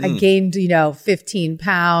 I gained, 15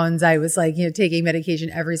 pounds. I was taking medication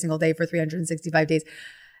every single day for 365 days.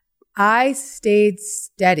 I stayed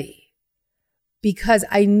steady because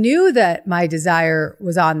I knew that my desire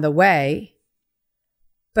was on the way,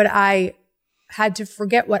 but I had to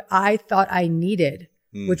forget what I thought I needed,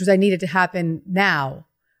 which was I needed to happen now,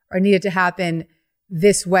 or I needed to happen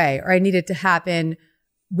this way, or I needed to happen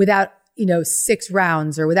without, 6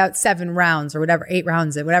 rounds or without 7 rounds or whatever, 8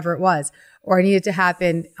 rounds, whatever it was, or I needed to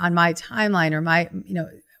happen on my timeline or my,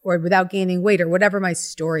 or without gaining weight or whatever my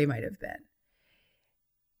story might have been.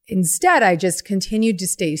 Instead, I just continued to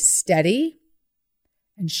stay steady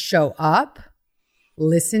and show up,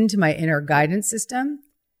 listen to my inner guidance system,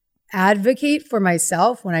 advocate for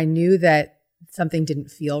myself when I knew that something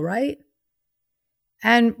didn't feel right.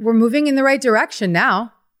 And we're moving in the right direction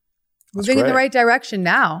now. Moving in the right direction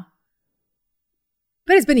now.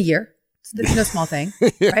 But it's been a year. It's no small thing,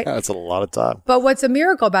 right? That's a lot of time. But what's a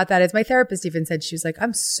miracle about that is my therapist even said, she was like,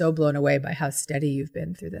 I'm so blown away by how steady you've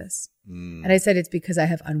been through this. And I said, it's because I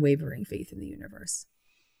have unwavering faith in the universe.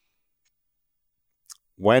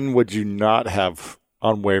 When would you not have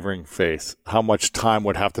unwavering faith? How much time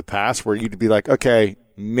would have to pass where you'd be like, okay,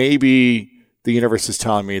 maybe the universe is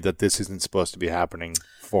telling me that this isn't supposed to be happening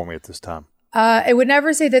for me at this time? I would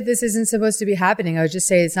never say that this isn't supposed to be happening. I would just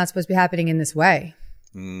say it's not supposed to be happening in this way.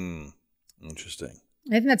 Interesting.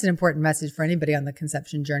 I think that's an important message for anybody on the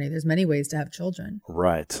conception journey. There's many ways to have children.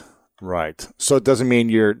 Right. So it doesn't mean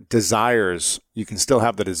your desires, you can still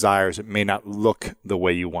have the desires. It may not look the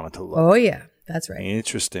way you want it to look. Oh, yeah. That's right.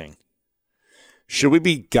 Interesting. Should we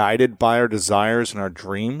be guided by our desires and our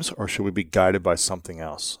dreams, or should we be guided by something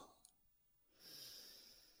else?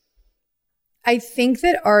 I think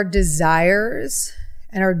that our desires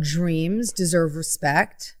and our dreams deserve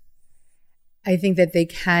respect. I think that they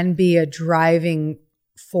can be a driving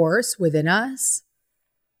force within us.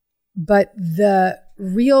 But the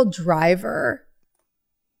real driver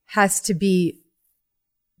has to be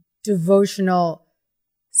devotional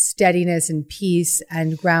steadiness and peace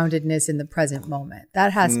and groundedness in the present moment.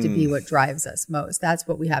 That has to be what drives us most. That's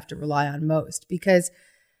what we have to rely on most, because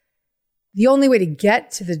the only way to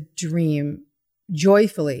get to the dream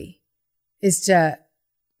joyfully is to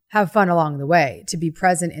have fun along the way, to be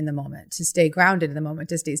present in the moment, to stay grounded in the moment,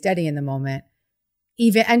 to stay steady in the moment,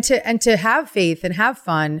 even and to have faith and have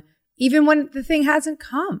fun even when the thing hasn't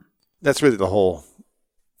come. That's really the whole,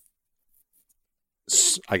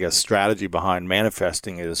 I guess, strategy behind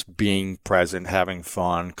manifesting is being present, having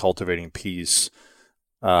fun, cultivating peace.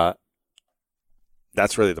 That's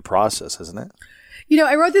really the process, isn't it? You know,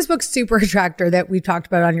 I wrote this book, Super Attractor, that we talked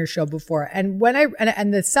about on your show before. And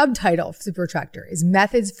and the subtitle of Super Attractor is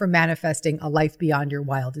Methods for Manifesting a Life Beyond Your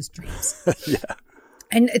Wildest Dreams. Yeah.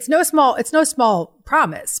 And it's no small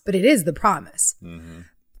promise, but it is the promise. Mm-hmm.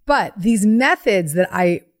 But these methods that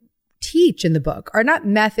I teach in the book are not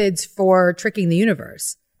methods for tricking the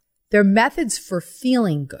universe. They're methods for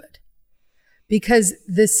feeling good. Because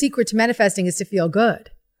the secret to manifesting is to feel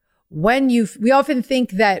good. We often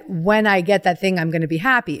think that when I get that thing, I'm going to be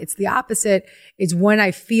happy. It's the opposite. It's when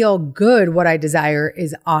I feel good, what I desire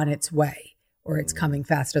is on its way, or it's coming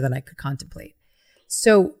faster than I could contemplate.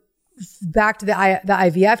 So back to the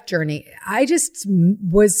IVF journey, I just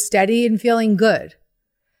was steady and feeling good.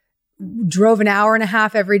 Drove an hour and a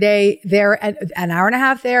half every day there, and an hour and a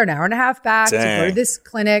half there, an hour and a half back to go to this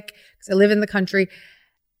clinic because I live in the country.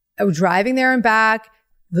 I was driving there and back,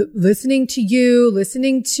 listening to you,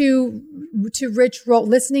 listening to Rich Roll,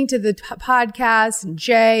 listening to the podcast and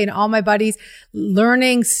Jay and all my buddies,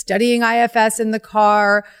 learning, studying IFS in the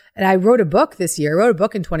car. And I wrote a book this year. I wrote a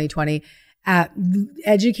book in 2020,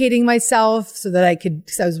 educating myself so that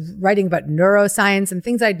because I was writing about neuroscience and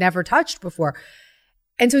things I'd never touched before.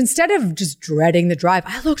 And so instead of just dreading the drive,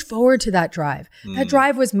 I looked forward to that drive. That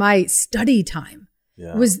drive was my study time.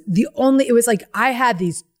 Yeah. It was like I had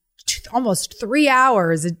these almost 3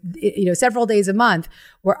 hours, several days a month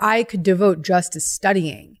where I could devote just to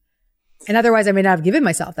studying. And otherwise I may not have given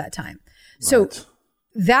myself that time. Right. So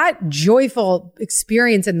that joyful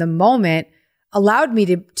experience in the moment allowed me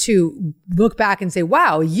to look back and say,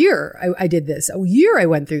 wow, a year I did this, a year I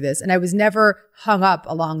went through this, and I was never hung up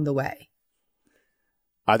along the way.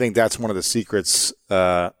 I think that's one of the secrets,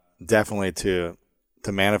 definitely to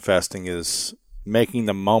manifesting, is making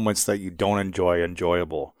the moments that you don't enjoy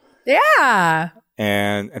enjoyable. Yeah.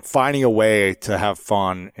 And finding a way to have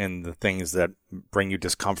fun in the things that bring you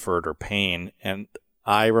discomfort or pain. And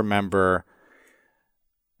I remember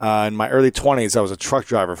in my early 20s, I was a truck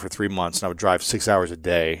driver for 3 months, and I would drive 6 hours a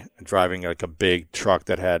day, driving like a big truck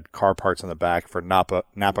that had car parts in the back for Napa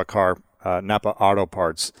Auto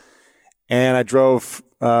Parts. And I drove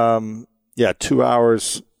 2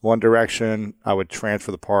 hours one direction. I would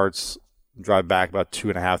transfer the parts, drive back about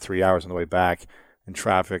 2.5, 3 hours on the way back in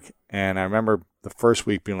traffic. And I remember the first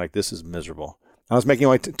week being like, this is miserable. I was making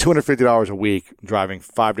like $250 a week, driving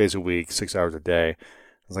 5 days a week, 6 hours a day. I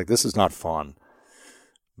was like, this is not fun.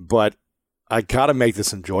 But I got to make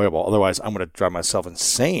this enjoyable. Otherwise, I'm going to drive myself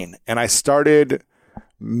insane. And I started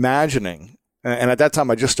imagining, and at that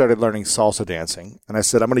time, I just started learning salsa dancing. And I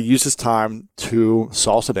said, I'm going to use this time to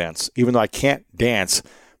salsa dance, even though I can't dance,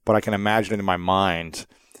 but I can imagine it in my mind.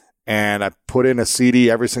 And I put in a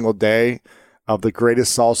CD every single day of the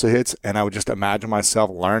greatest salsa hits, and I would just imagine myself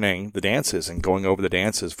learning the dances and going over the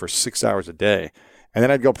dances for 6 hours a day. And then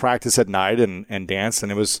I'd go practice at night and dance,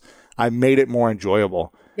 and I made it more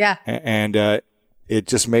enjoyable. Yeah. And it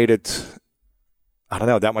just made it, I don't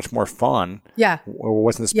know, that much more fun. Yeah. Or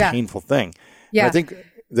wasn't this painful thing. Yeah. And I think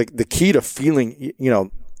the key to feeling,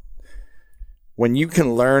 when you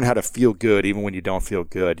can learn how to feel good, even when you don't feel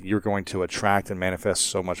good, you're going to attract and manifest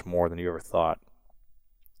so much more than you ever thought.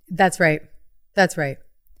 That's right.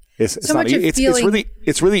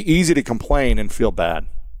 It's really easy to complain and feel bad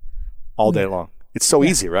all day long. It's so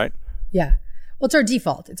easy, right? Yeah. Well, it's our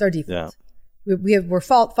default. Yeah. We're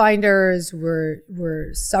fault finders.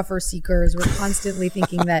 We're suffer seekers. We're constantly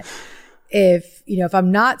thinking that if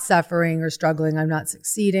I'm not suffering or struggling, I'm not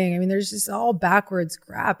succeeding. I mean, there's just all backwards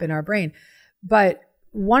crap in our brain. But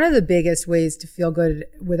one of the biggest ways to feel good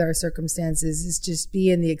with our circumstances is just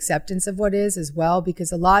be in the acceptance of what is as well,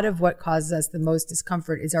 because a lot of what causes us the most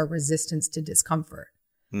discomfort is our resistance to discomfort.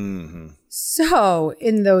 Mm-hmm. So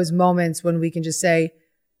in those moments when we can just say,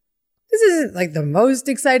 this isn't like the most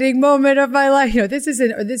exciting moment of my life, this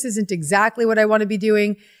isn't exactly what I want to be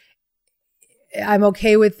doing. I'm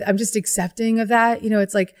just accepting of that.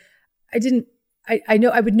 It's like, I know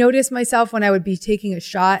I would notice myself when I would be taking a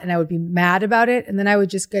shot and I would be mad about it. And then I would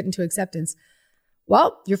just get into acceptance.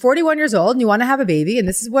 Well, you're 41 years old and you want to have a baby and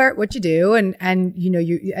this is what you do. And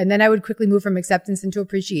then I would quickly move from acceptance into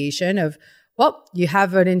appreciation of, well, you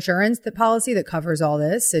have an insurance policy that covers all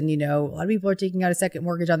this. And, a lot of people are taking out a second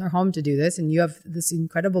mortgage on their home to do this. And you have this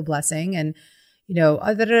incredible blessing and,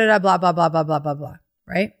 blah, blah, blah, blah, blah, blah, blah, blah.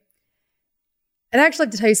 Right. And I'd actually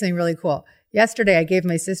like to tell you something really cool. Yesterday, I gave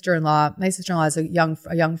my sister-in-law is a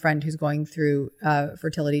young friend who's going through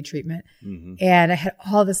fertility treatment. Mm-hmm. And I had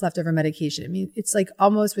all this leftover medication. I mean, it's like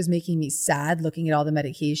almost was making me sad looking at all the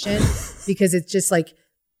medication because it's just like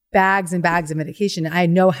bags and bags of medication. And I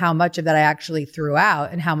know how much of that I actually threw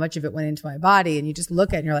out and how much of it went into my body. And you just look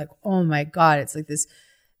at it and you're like, oh my God, it's like this,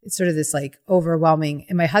 it's sort of this like overwhelming.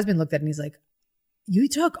 And my husband looked at it and he's like, you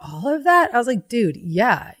took all of that? I was like, dude,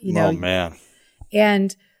 yeah. Oh man.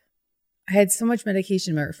 And I had so much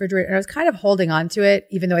medication in my refrigerator and I was kind of holding on to it,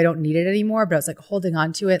 even though I don't need it anymore, but I was like holding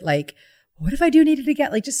on to it. Like, what if I do need it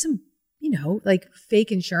again? Like just some, like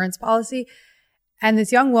fake insurance policy. And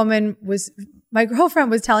this young woman my girlfriend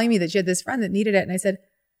was telling me that she had this friend that needed it. And I said,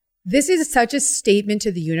 this is such a statement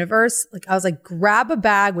to the universe. Like I was like, grab a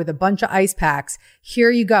bag with a bunch of ice packs.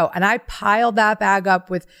 Here you go. And I piled that bag up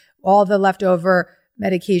with all the leftover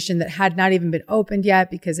medication that had not even been opened yet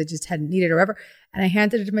because I just hadn't needed it or whatever. And I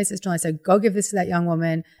handed it to my sister-in-law. I said, go give this to that young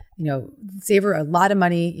woman, save her a lot of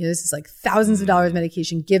money. This is like thousands of dollars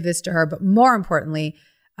medication. Give this to her. But more importantly,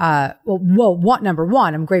 number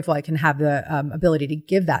one, I'm grateful I can have the ability to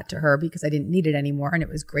give that to her because I didn't need it anymore. And it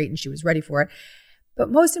was great and she was ready for it. But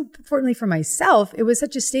most importantly for myself, it was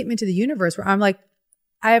such a statement to the universe where I'm like,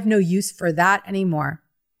 I have no use for that anymore.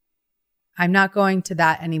 I'm not going to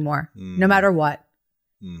that anymore, no matter what.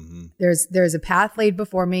 Mm-hmm. There's a path laid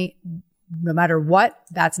before me. No matter what,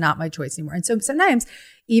 that's not my choice anymore. And so sometimes,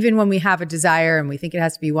 even when we have a desire and we think it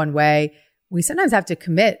has to be one way, we sometimes have to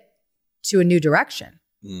commit to a new direction.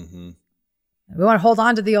 Mm-hmm. We want to hold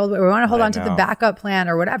on to the old way. We want to hold on to the backup plan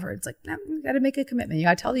or whatever. It's like, no, you got to make a commitment. You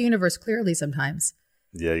got to tell the universe clearly sometimes.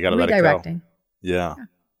 Yeah, you got to let it go. Yeah.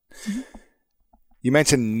 Mm-hmm. You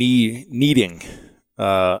mentioned needing.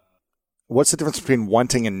 What's the difference between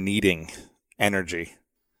wanting and needing energy?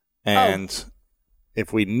 And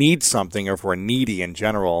if we need something or if we're needy in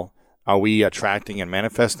general, are we attracting and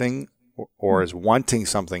manifesting or is wanting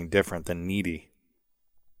something different than needy?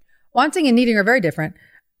 Wanting and needing are very different.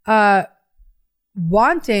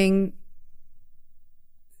 Wanting,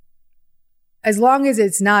 as long as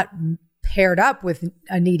it's not paired up with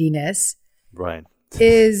a neediness, right,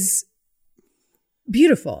 is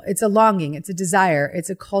beautiful. It's a longing. It's a desire. It's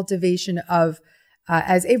a cultivation of,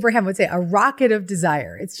 as Abraham would say, a rocket of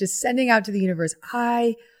desire. It's just sending out to the universe,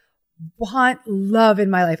 I want love in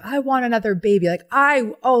my life. I want another baby.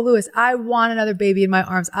 Lewis, I want another baby in my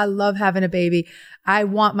arms. I love having a baby. I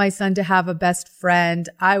want my son to have a best friend.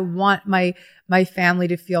 I want my family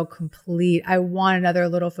to feel complete. I want another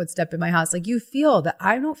little footstep in my house. Like you feel that.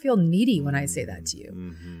 I don't feel needy when I say that to you.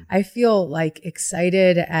 Mm-hmm. I feel like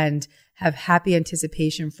excited and have happy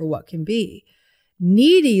anticipation for what can be.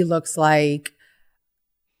 Needy looks like,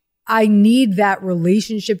 I need that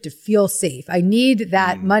relationship to feel safe. I need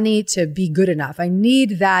that money to be good enough. I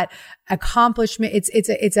need that accomplishment.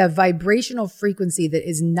 It's a vibrational frequency that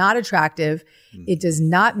is not attractive. It does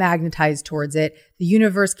not magnetize towards it. The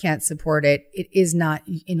universe can't support it. It is not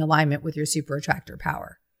in alignment with your super attractor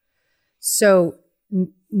power. So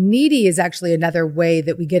needy is actually another way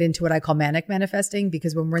that we get into what I call manic manifesting,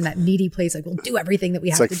 because when we're in that needy place, like we'll do everything that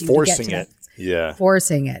we have to do. It's like forcing it. Yeah.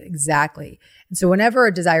 Forcing it. Exactly. And so whenever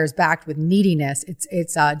a desire is backed with neediness,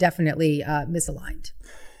 it's definitely misaligned.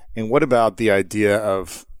 And what about the idea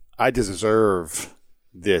of I deserve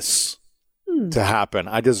this to happen.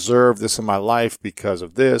 I deserve this in my life because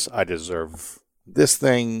of this. I deserve this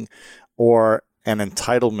thing, or an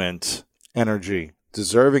entitlement energy.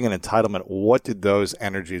 Deserving and entitlement, what did those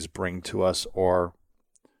energies bring to us or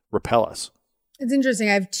repel us? It's interesting.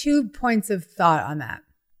 I have 2 points of thought on that.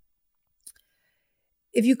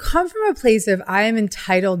 If you come from a place of I am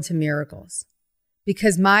entitled to miracles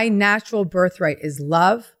because my natural birthright is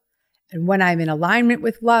love, and when I'm in alignment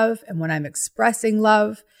with love, and when I'm expressing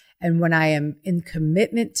love, and when I am in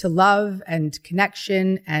commitment to love and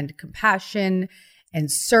connection and compassion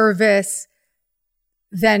and service,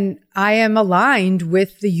 then I am aligned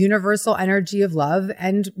with the universal energy of love,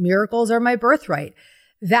 and miracles are my birthright.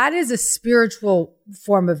 That is a spiritual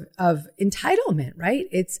form of entitlement, right?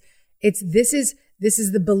 This is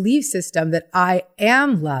the belief system that I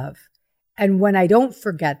am love. And when I don't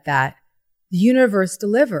forget that, the universe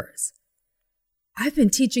delivers. I've been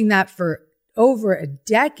teaching that for over a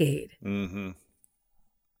decade. Mm-hmm.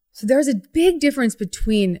 So there's a big difference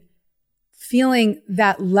between feeling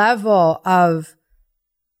that level of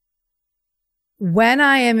when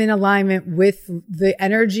I am in alignment with the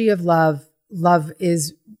energy of love, love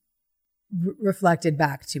is reflected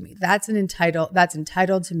back to me. That's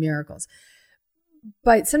entitled to miracles.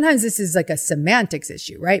 But sometimes this is like a semantics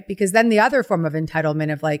issue, right? Because then the other form of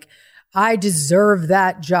entitlement of like, I deserve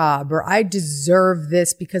that job, or I deserve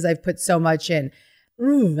this because I've put so much in.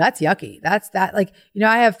 Ooh, that's yucky. That's that. Like,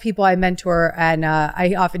 I have people I mentor, and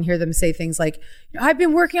I often hear them say things like, I've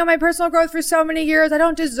been working on my personal growth for so many years. I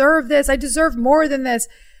don't deserve this. I deserve more than this.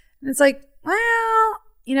 And it's like,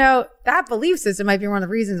 well, that belief system might be one of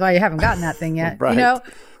the reasons why you haven't gotten that thing yet. Right.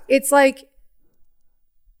 It's like,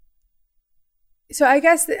 so I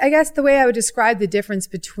guess the way I would describe the difference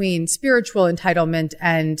between spiritual entitlement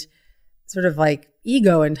and sort of like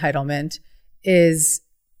ego entitlement is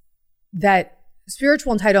that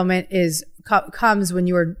spiritual entitlement comes when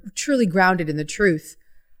you are truly grounded in the truth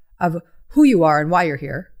of who you are and why you're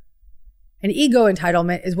here. And ego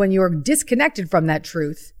entitlement is when you are disconnected from that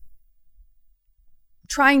truth,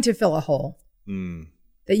 trying to fill a hole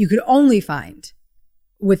that you could only find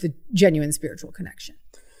with a genuine spiritual connection.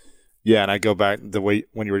 Yeah, and I go back the way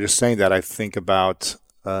when you were just saying that, I think about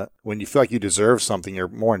when you feel like you deserve something, you're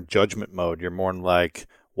more in judgment mode. You're more in like,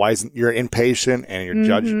 you're impatient, and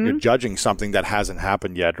you're judging something that hasn't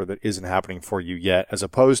happened yet, or that isn't happening for you yet, as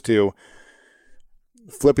opposed to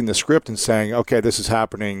flipping the script and saying, okay, this is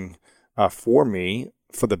happening for me,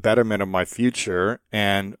 for the betterment of my future,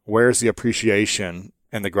 and where's the appreciation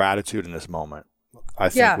and the gratitude in this moment? I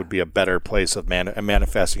think would be a better place of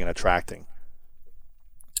manifesting and attracting.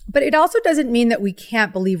 But it also doesn't mean that we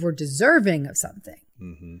can't believe we're deserving of something.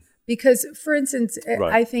 Mm-hmm. Because, for instance,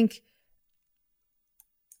 Right.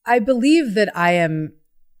 I believe that I am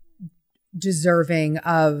deserving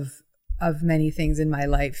of many things in my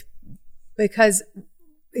life, because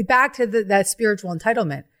back to that spiritual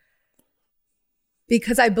entitlement,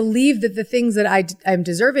 because I believe that the things that I'm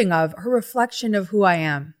deserving of are a reflection of who I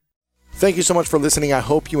am. Thank you so much for listening. I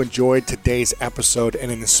hope you enjoyed today's episode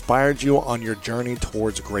and it inspired you on your journey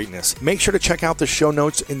towards greatness. Make sure to check out the show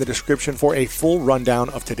notes in the description for a full rundown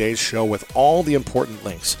of today's show with all the important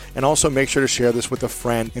links. And also make sure to share this with a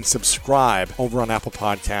friend and subscribe over on Apple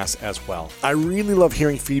Podcasts as well. I really love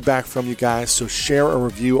hearing feedback from you guys, so share a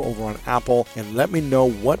review over on Apple and let me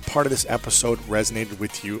know what part of this episode resonated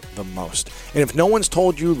with you the most. And if no one's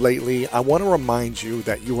told you lately, I want to remind you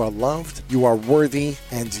that you are loved, you are worthy,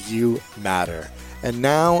 and you matter. And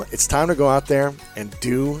now it's time to go out there and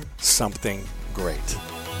do something great.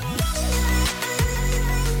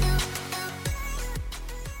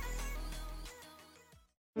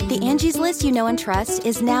 The Angie's List you know and trust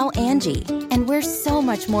is now Angie, and we're so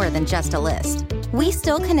much more than just a list. We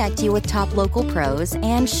still connect you with top local pros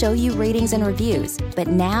and show you ratings and reviews, but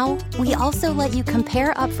now we also let you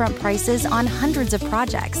compare upfront prices on hundreds of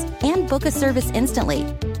projects and book a service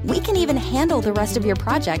instantly. We can even handle the rest of your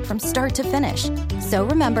project from start to finish. So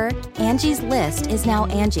remember, Angie's List is now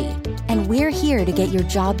Angie, and we're here to get your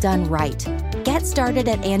job done right. Get started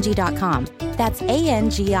at Angie.com. That's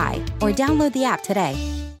ANGI, or download the app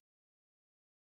today.